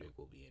Alan be in the Tudyk show.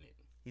 will be in it.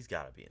 He's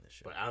got to be in the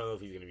show. But I don't know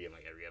if he's going to be in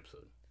like every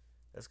episode.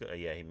 That's good.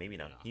 Yeah, he maybe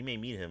not. You know. He may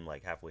meet him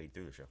like halfway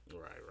through the show.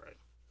 Right.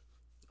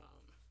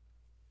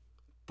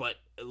 But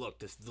look,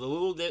 the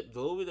little bit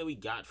that we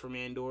got from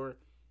Andor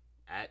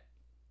at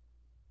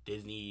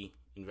Disney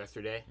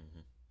Investor Day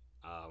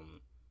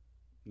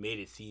made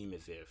it seem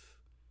as if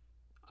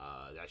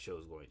that show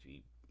is going to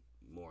be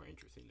more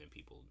interesting than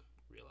people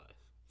realize.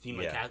 Seemed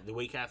like the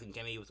way Kathleen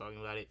Kennedy was talking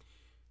about it,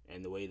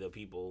 and the way the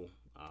people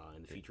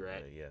in the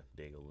featurette,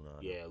 Diego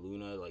Luna,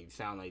 Luna, like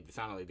sounded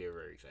like they were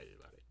very excited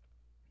about it.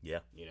 Yeah,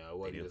 it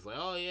wasn't just like,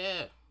 oh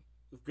yeah,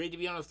 it's great to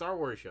be on a Star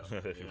Wars show.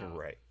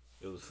 Right.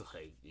 It was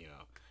like,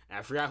 and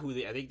I forgot who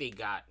I think they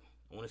got.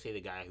 I want to say the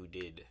guy who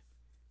did,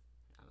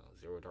 I don't know,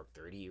 Zero Dark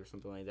 30 or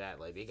something like that.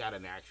 Like they got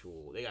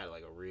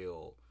like a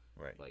real,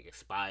 like a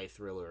spy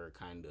thriller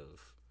kind of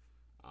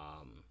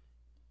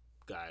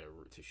guy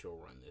to show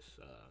run this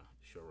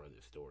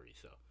story.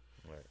 So,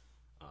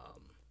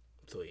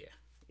 so yeah.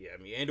 I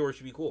mean, Andor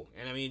should be cool,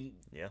 and I mean,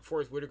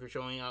 Forrest Whitaker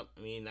showing up.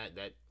 I mean,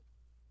 that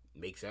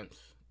makes sense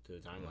to the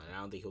timeline. I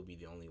don't think he'll be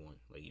the only one,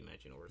 like you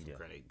mentioned, Orson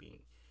Krennic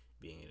being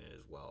in it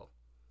as well.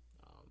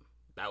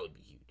 That would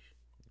be huge.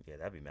 Yeah,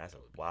 that'd be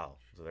massive. Wow.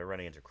 So they're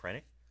running into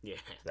Krennic? Yeah.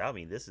 So that would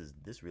mean this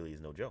really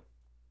is no joke.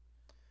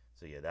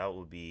 So yeah, that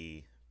would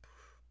be,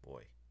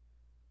 boy,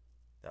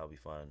 that would be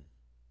fun.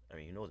 I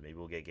mean, who knows? Maybe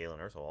we'll get Galen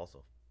Erso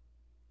also.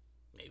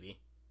 Maybe.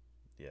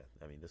 Yeah,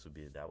 I mean,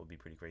 that would be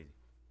pretty crazy.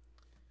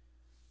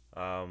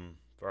 All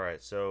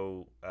right,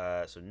 so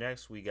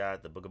next we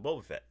got the Book of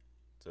Boba Fett.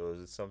 So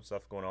there's some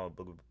stuff going on with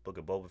Book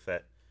of Boba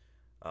Fett.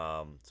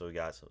 So we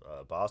got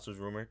Boss was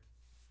rumored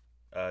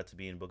to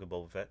be in Book of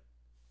Boba Fett.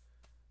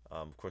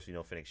 Of course, we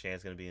know Fennec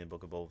Shan's going to be in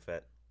Book of Boba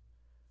Fett.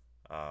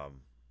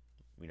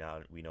 We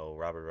know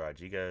Robert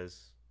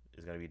Rodriguez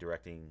is going to be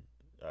directing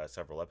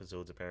several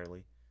episodes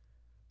apparently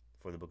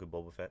for the Book of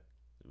Boba Fett,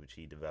 which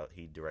he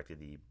directed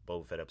the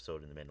Boba Fett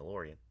episode in The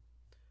Mandalorian.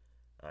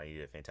 He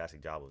did a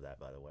fantastic job of that,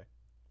 by the way.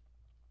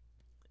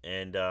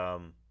 And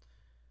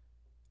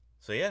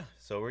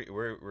so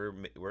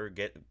we're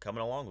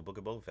coming along with Book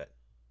of Boba Fett.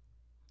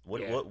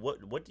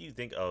 What do you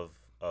think of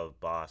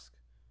Bossk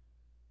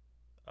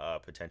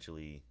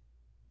potentially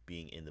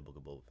being in the Book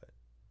of Boba Fett?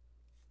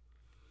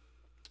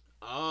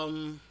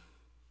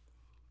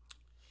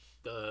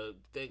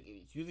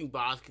 using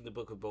Bossk in the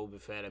Book of Boba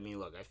Fett. I mean,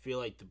 look, I feel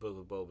like the Book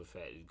of Boba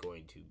Fett is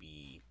going to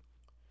be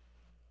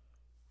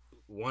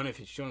one, if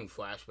it's showing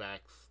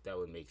flashbacks, that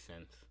would make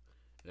sense.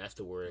 And that's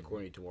the word,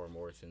 according to Tamora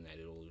Morrison, that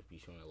it'll be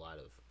showing a lot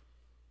of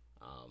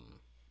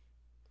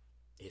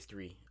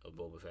history of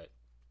Boba Fett.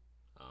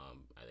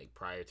 I think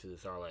prior to the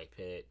Sarlacc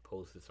pit,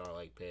 post the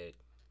Sarlacc pit,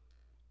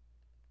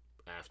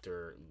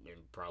 after,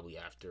 and probably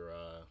after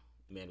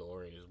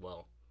Mandalorian as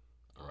well.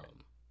 Right.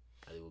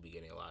 I think we'll be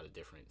getting a lot of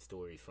different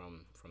stories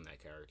from that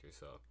character.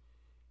 So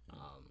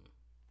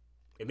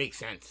it makes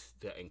sense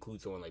to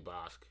include someone like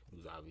Bossk,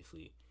 who's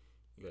obviously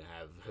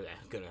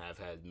gonna have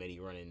had many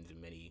run-ins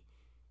and many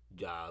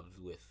jobs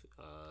with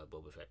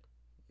Boba Fett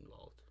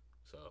involved.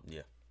 So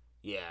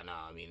yeah, no,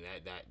 I mean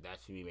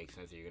that to me makes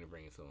sense that you're gonna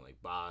bring in someone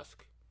like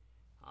Bossk,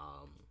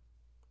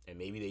 and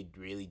maybe they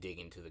really dig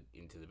into the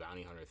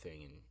bounty hunter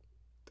thing and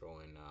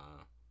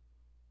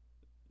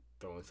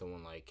throwing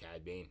someone like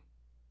Cad Bane.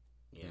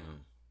 Yeah,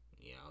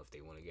 you know, if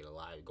they want to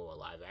go a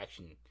live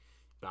action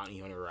bounty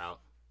hunter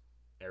route.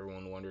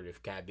 Everyone wondered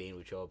if Cad Bane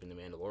would show up in The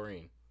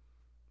Mandalorian,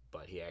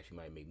 but he actually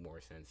might make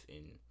more sense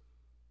in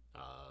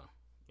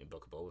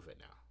Book of Boba Fett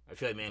now. I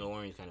feel like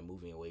Mandalorian's kind of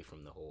moving away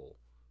from the whole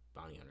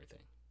bounty hunter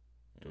thing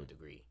to a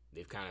degree.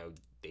 They've kind of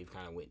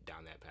went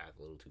down that path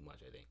a little too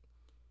much, I think,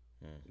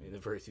 in the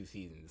first 2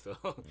 seasons. So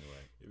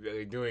if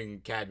they're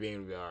doing Cad Bane,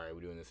 we'll be all right.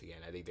 We're doing this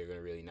again. I think they're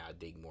gonna really now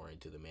dig more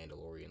into the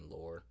Mandalorian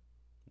lore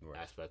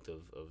aspect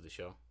of the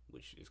show,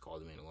 which is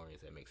called The Mandalorian.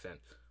 So that makes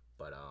sense,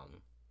 but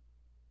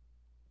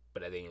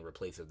I think in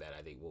replace of that,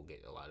 I think we'll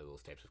get a lot of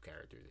those types of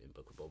characters in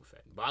Book of Boba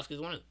Fett. Bossk is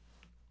one of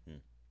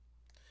them.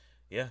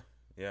 Yeah.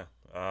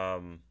 I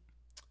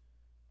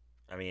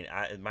mean,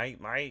 I don't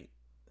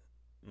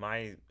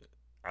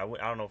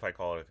know if I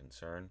call it a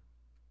concern,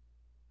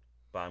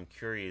 but I'm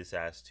curious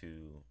as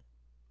to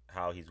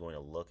how he's going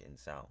to look and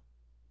sound.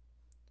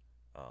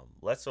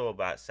 Less so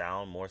about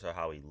sound, more so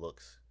how he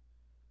looks,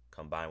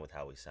 combined with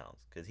how he sounds,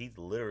 because he's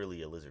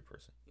literally a lizard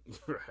person.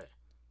 Right.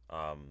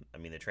 I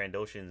mean, the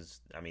Trandoshans,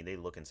 they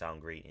look and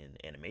sound great in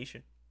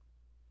animation.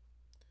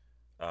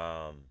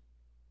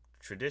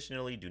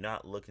 Traditionally do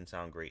not look and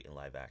sound great in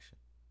live action.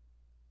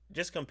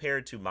 Just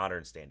compared to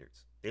modern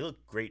standards. They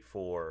look great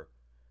for,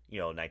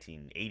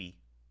 1980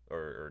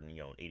 or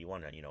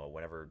 81,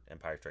 whenever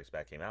Empire Strikes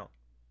Back came out.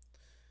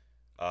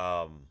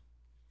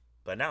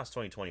 But now it's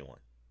 2021.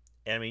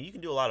 And you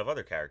can do a lot of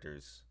other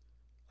characters,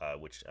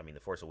 which,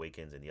 The Force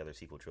Awakens and the other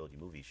sequel trilogy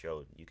movies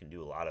showed you can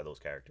do a lot of those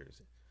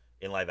characters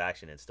in live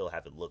action and still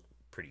have it look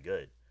pretty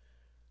good.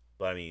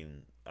 But a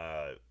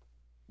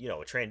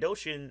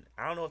Trandoshan,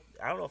 I don't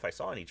know if I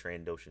saw any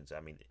Trandoshans.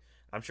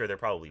 I'm sure there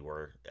probably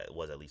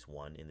was at least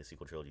one in the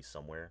sequel trilogy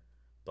somewhere.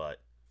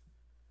 But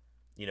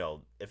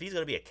if he's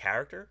gonna be a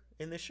character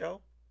in this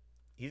show,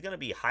 he's gonna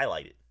be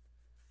highlighted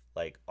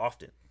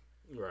often.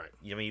 Right.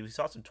 We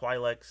saw some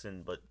Twi'leks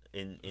but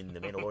in the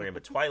Mandalorian,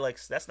 but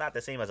Twi'leks, that's not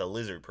the same as a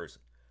lizard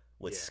person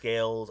with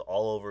scales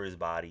all over his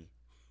body.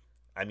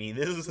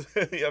 This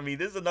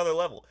is another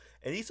level.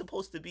 And he's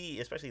supposed to be,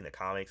 especially in the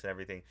comics and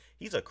everything,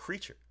 he's a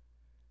creature.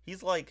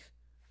 He's like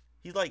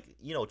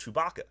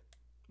Chewbacca.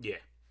 Yeah.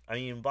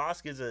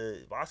 Bossk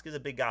is a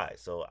big guy,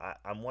 so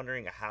I'm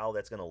wondering how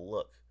that's gonna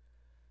look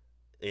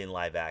in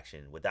live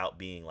action without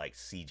being like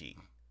CG,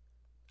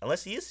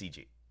 unless he is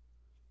CG.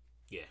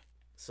 Yeah.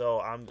 So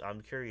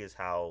I'm curious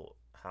how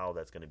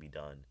that's gonna be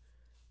done.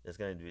 It's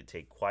gonna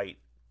take quite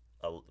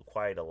a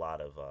lot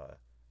of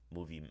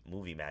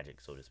movie magic,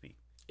 so to speak.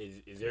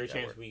 Is there a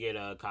chance we get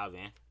Cobb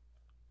Vanth?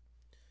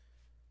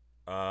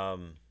 Or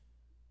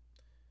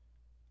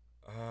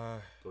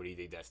do you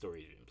think that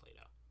story's been played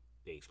out?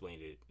 They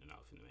explained it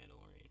enough in The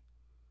Mandalorian.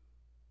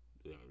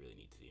 We don't really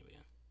need to see him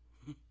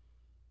again.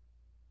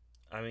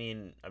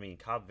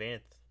 Cobb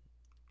Vanth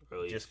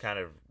just kind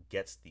of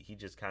gets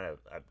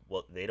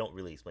they don't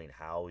really explain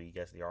how he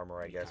gets the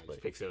armor, I guess, but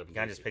he kind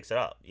of just picks it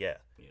up. Yeah.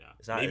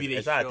 It's not a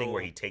thing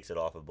where he takes it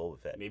off of Boba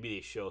Fett. Maybe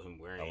they show him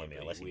wearing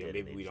it.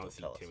 Maybe we don't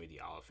see Timothy the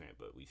Oliphant,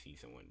 but we see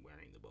someone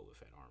wearing the Boba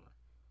Fett armor,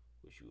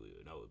 which you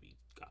would know would be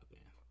Cobb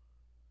Vanth.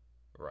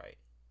 Right.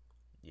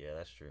 Yeah,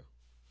 that's true.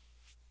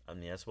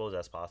 I suppose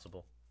that's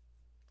possible.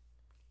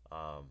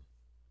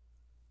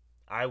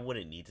 I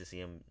wouldn't need to see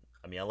him.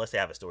 Unless they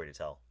have a story to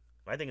tell.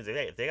 My thing is,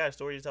 if they got a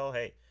story to tell,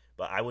 hey.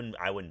 But I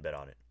wouldn't bet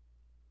on it,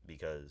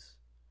 because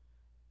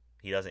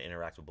he doesn't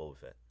interact with Boba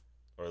Fett,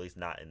 or at least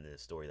not in the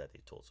story that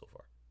they've told so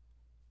far.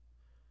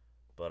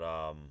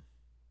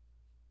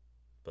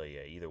 But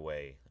yeah, either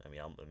way, I'm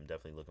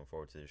definitely looking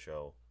forward to the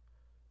show.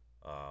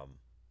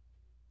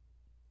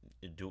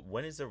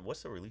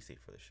 What's the release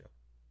date for the show?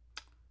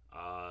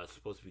 It's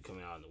supposed to be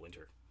coming out in the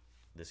winter.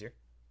 This year?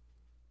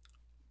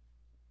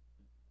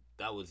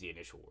 That was the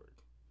initial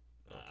word.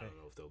 Okay. I don't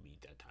know if there'll be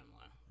that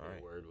timeline. All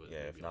right. Word was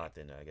if not,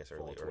 then I guess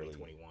early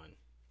 2021.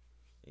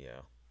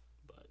 Yeah.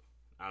 But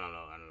I don't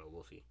know.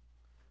 We'll see.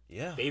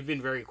 Yeah. They've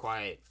been very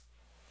quiet,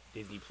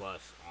 Disney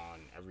Plus,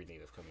 on everything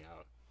that's coming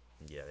out.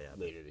 Yeah,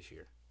 later this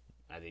year.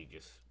 I think I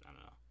don't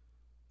know.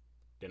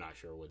 they're not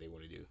sure what they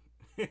want to do.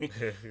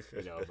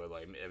 But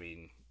like, I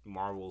mean,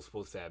 Marvel's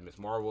supposed to have Miss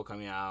Marvel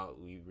coming out.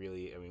 We've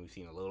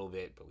seen a little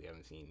bit, but we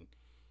haven't seen.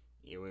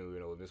 We don't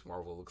know what Miss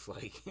Marvel looks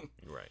like.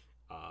 Right.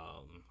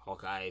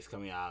 Hawkeye is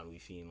coming out, and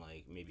we've seen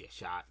like maybe a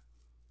shot.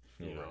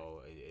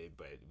 Right.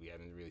 But we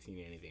haven't really seen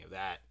anything of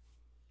that.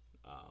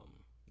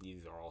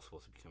 These are all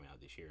supposed to be coming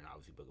out this year, and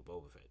obviously Book of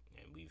Boba Fett,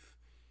 and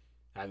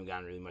haven't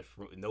gotten really much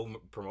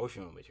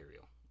promotional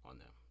material on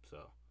them.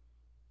 So,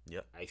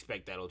 yep. I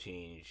expect that'll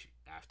change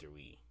after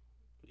we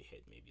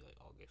hit maybe like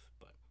August,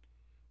 but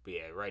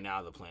yeah, right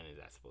now the plan is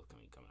that's supposed to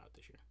come out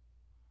this year.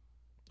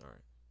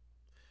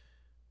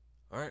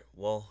 All right.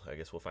 Well, I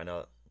guess we'll find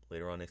out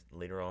later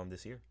on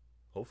this year.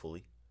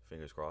 Hopefully,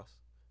 fingers crossed.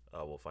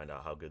 We'll find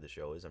out how good the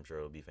show is. I'm sure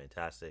it'll be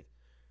fantastic.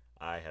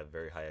 I have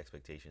very high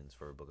expectations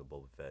for Book of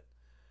Boba Fett,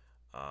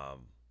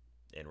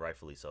 and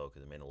rightfully so,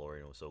 because The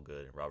Mandalorian was so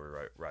good.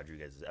 Robert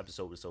Rodriguez's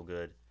episode was so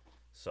good.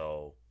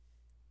 So,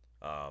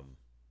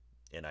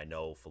 and I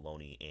know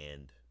Filoni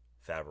and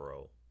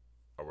Favreau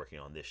are working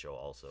on this show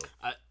also.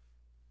 I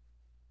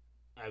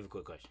have a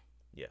quick question.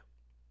 Yeah.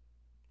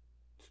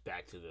 It's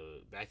back to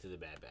the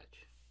Bad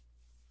Batch.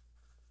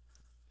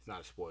 It's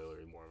not a spoiler,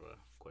 it's more of a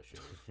question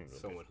of Okay.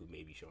 someone who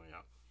may be showing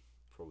up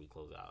before we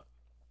close out.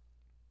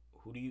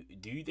 Who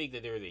do you think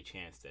that there is a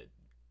chance that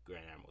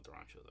Grand Admiral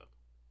Thrawn shows up?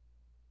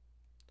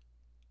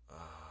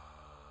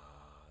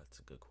 That's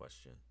a good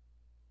question.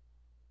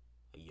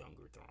 A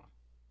younger Thrawn.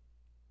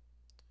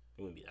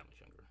 It wouldn't be that much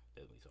younger.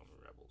 Definitely some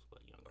Rebels, but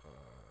younger.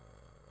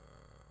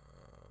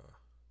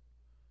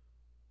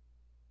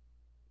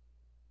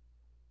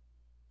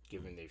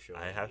 Given they've shown,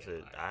 I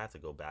have to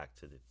go back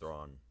to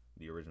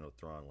the original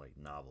Thrawn like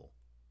novel.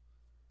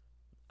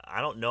 I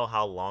don't know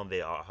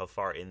how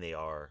far in they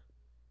are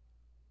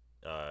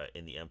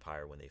in the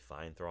Empire when they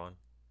find Thrawn,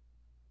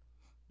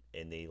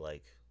 and they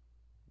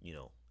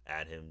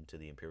add him to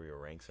the Imperial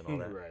ranks and all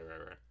that. Right.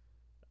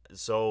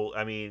 So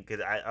I mean,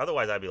 because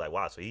otherwise I'd be like,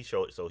 wow, so he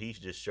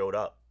just showed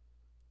up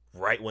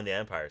right when the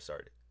Empire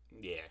started.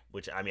 Yeah.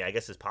 Which, I mean, I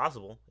guess is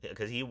possible,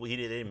 because he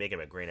didn't make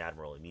him a Grand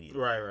Admiral immediately.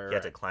 Right. He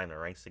had to climb the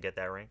ranks to get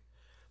that rank.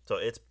 So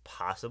it's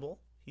possible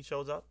he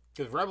shows up.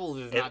 Because Rebels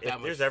is not that much.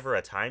 If there's ever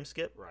a time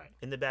skip right.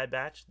 in the Bad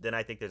Batch, then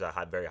I think there's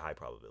a very high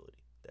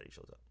probability that he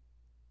shows up.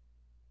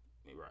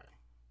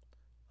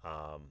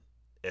 Right.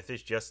 If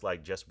it's just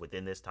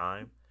within this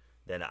time,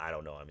 then I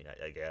don't know. I mean,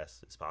 I guess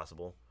it's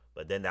possible.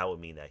 But then that would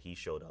mean that he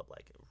showed up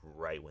like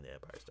right when the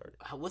Empire started.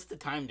 What's the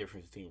time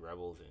difference between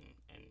Rebels and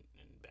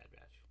Bad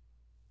Batch?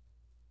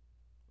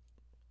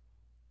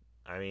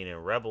 I mean, in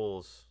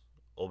Rebels,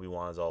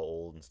 Obi-Wan's all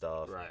old and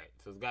stuff. Right.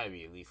 So it's got to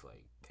be at least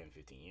like 10,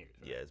 15 years.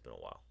 Right? Yeah, it's been a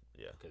while.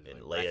 Yeah.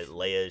 And like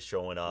Leia is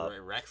showing up.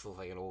 Rex looks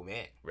like an old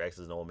man. Rex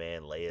is an old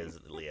man. Rex.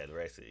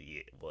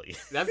 Yeah. Well, yeah.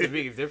 That's the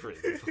biggest difference.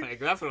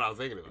 Like, that's what I was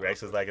thinking about.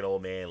 Rex is like an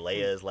old man.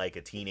 Leia is like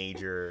a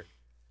teenager.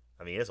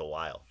 I mean, it's a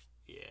while.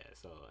 Yeah.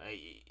 So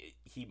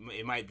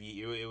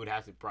it would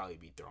have to probably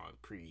be thrown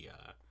pre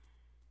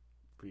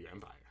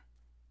Empire,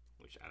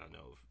 which I don't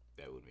know if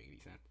that would make any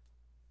sense.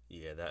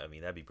 Yeah,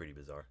 that'd be pretty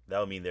bizarre. That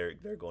would mean they're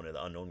going to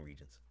the unknown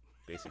regions,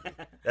 basically.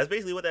 That's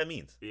basically what that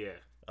means. Yeah.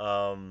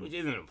 Which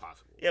isn't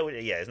impossible. Yeah,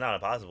 it's not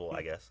impossible,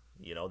 I guess.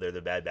 They're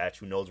the Bad Batch.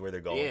 Who knows where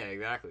they're going? Yeah,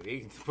 exactly. They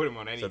can put them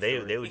on any. So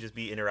they would just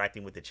be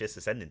interacting with the Chiss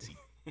Ascendancy,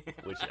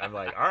 which I'm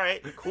like, all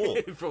right, cool.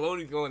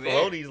 Filoni's going there.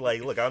 Filoni's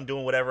like, look, I'm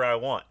doing whatever I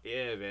want.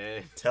 Yeah,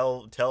 man.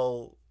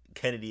 Tell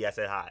Kennedy I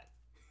said hi.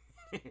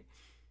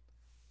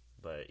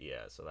 But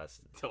yeah, so that's.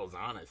 Tell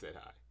Zahn I said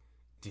hi.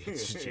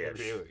 Yeah,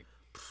 really.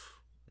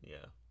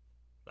 Yeah,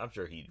 I'm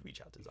sure he'd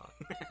reach out to Zahn.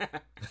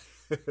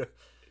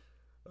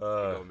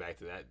 Going back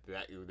to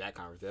that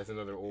conversation, that's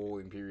another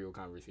old Imperial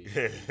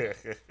conversation.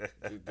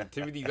 Did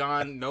Timothy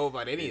Zahn know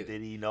about any of it?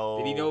 Did he know?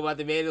 Did he know about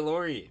the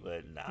Mandalorian?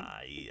 But nah,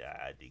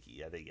 I think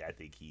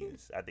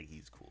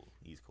he's cool.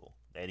 He's cool,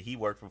 and he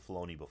worked for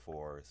Filoni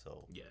before,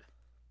 so yeah,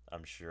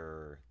 I'm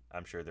sure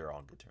they're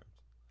on good terms.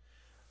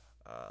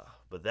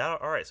 But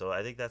all right. So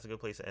I think that's a good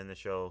place to end the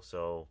show.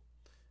 So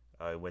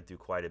I went through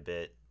quite a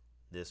bit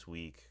this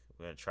week.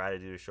 We're gonna try to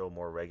do the show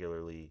more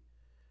regularly.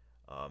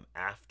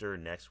 After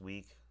next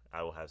week,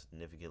 I will have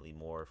significantly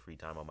more free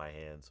time on my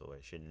hands, so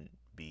I shouldn't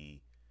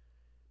be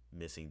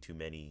missing too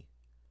many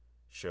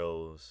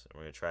shows.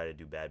 We're going to try to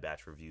do Bad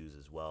Batch reviews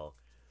as well.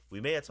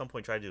 We may at some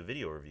point try to do a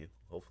video review,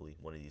 hopefully,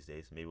 one of these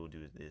days. Maybe we'll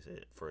do this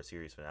for a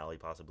series finale,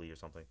 possibly, or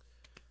something.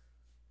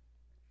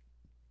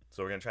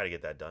 So we're going to try to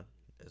get that done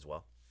as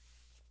well.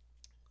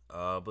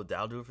 But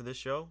that'll do it for this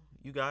show,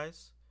 you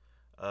guys.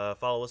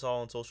 Follow us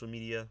all on social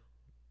media.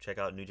 Check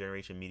out New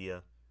Generation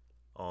Media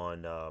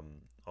on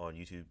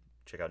YouTube.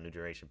 Check out New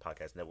Generation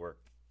Podcast Network,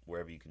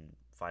 wherever you can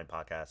find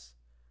podcasts.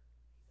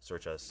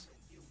 Search us.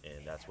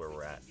 and that's where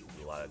we're at. We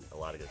do a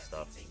lot of good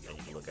stuff, and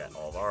you can look at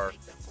all of our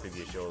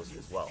previous shows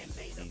as well.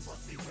 Please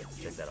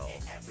check that out.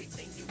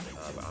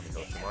 I'm your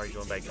host Shamari,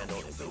 joined by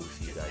Kendall, and so we'll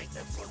see you guys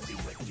next time.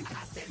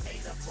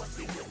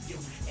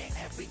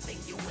 Everything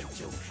you went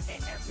through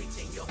and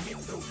everything you'll get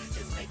through,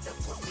 just make the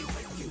pussy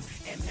with you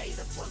and may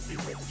the pussy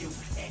with you.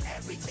 And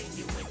everything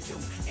you went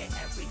through and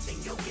everything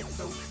you'll get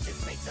through,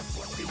 just make the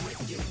pussy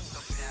with you. So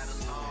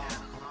paddle on,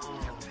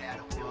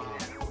 paddle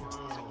on.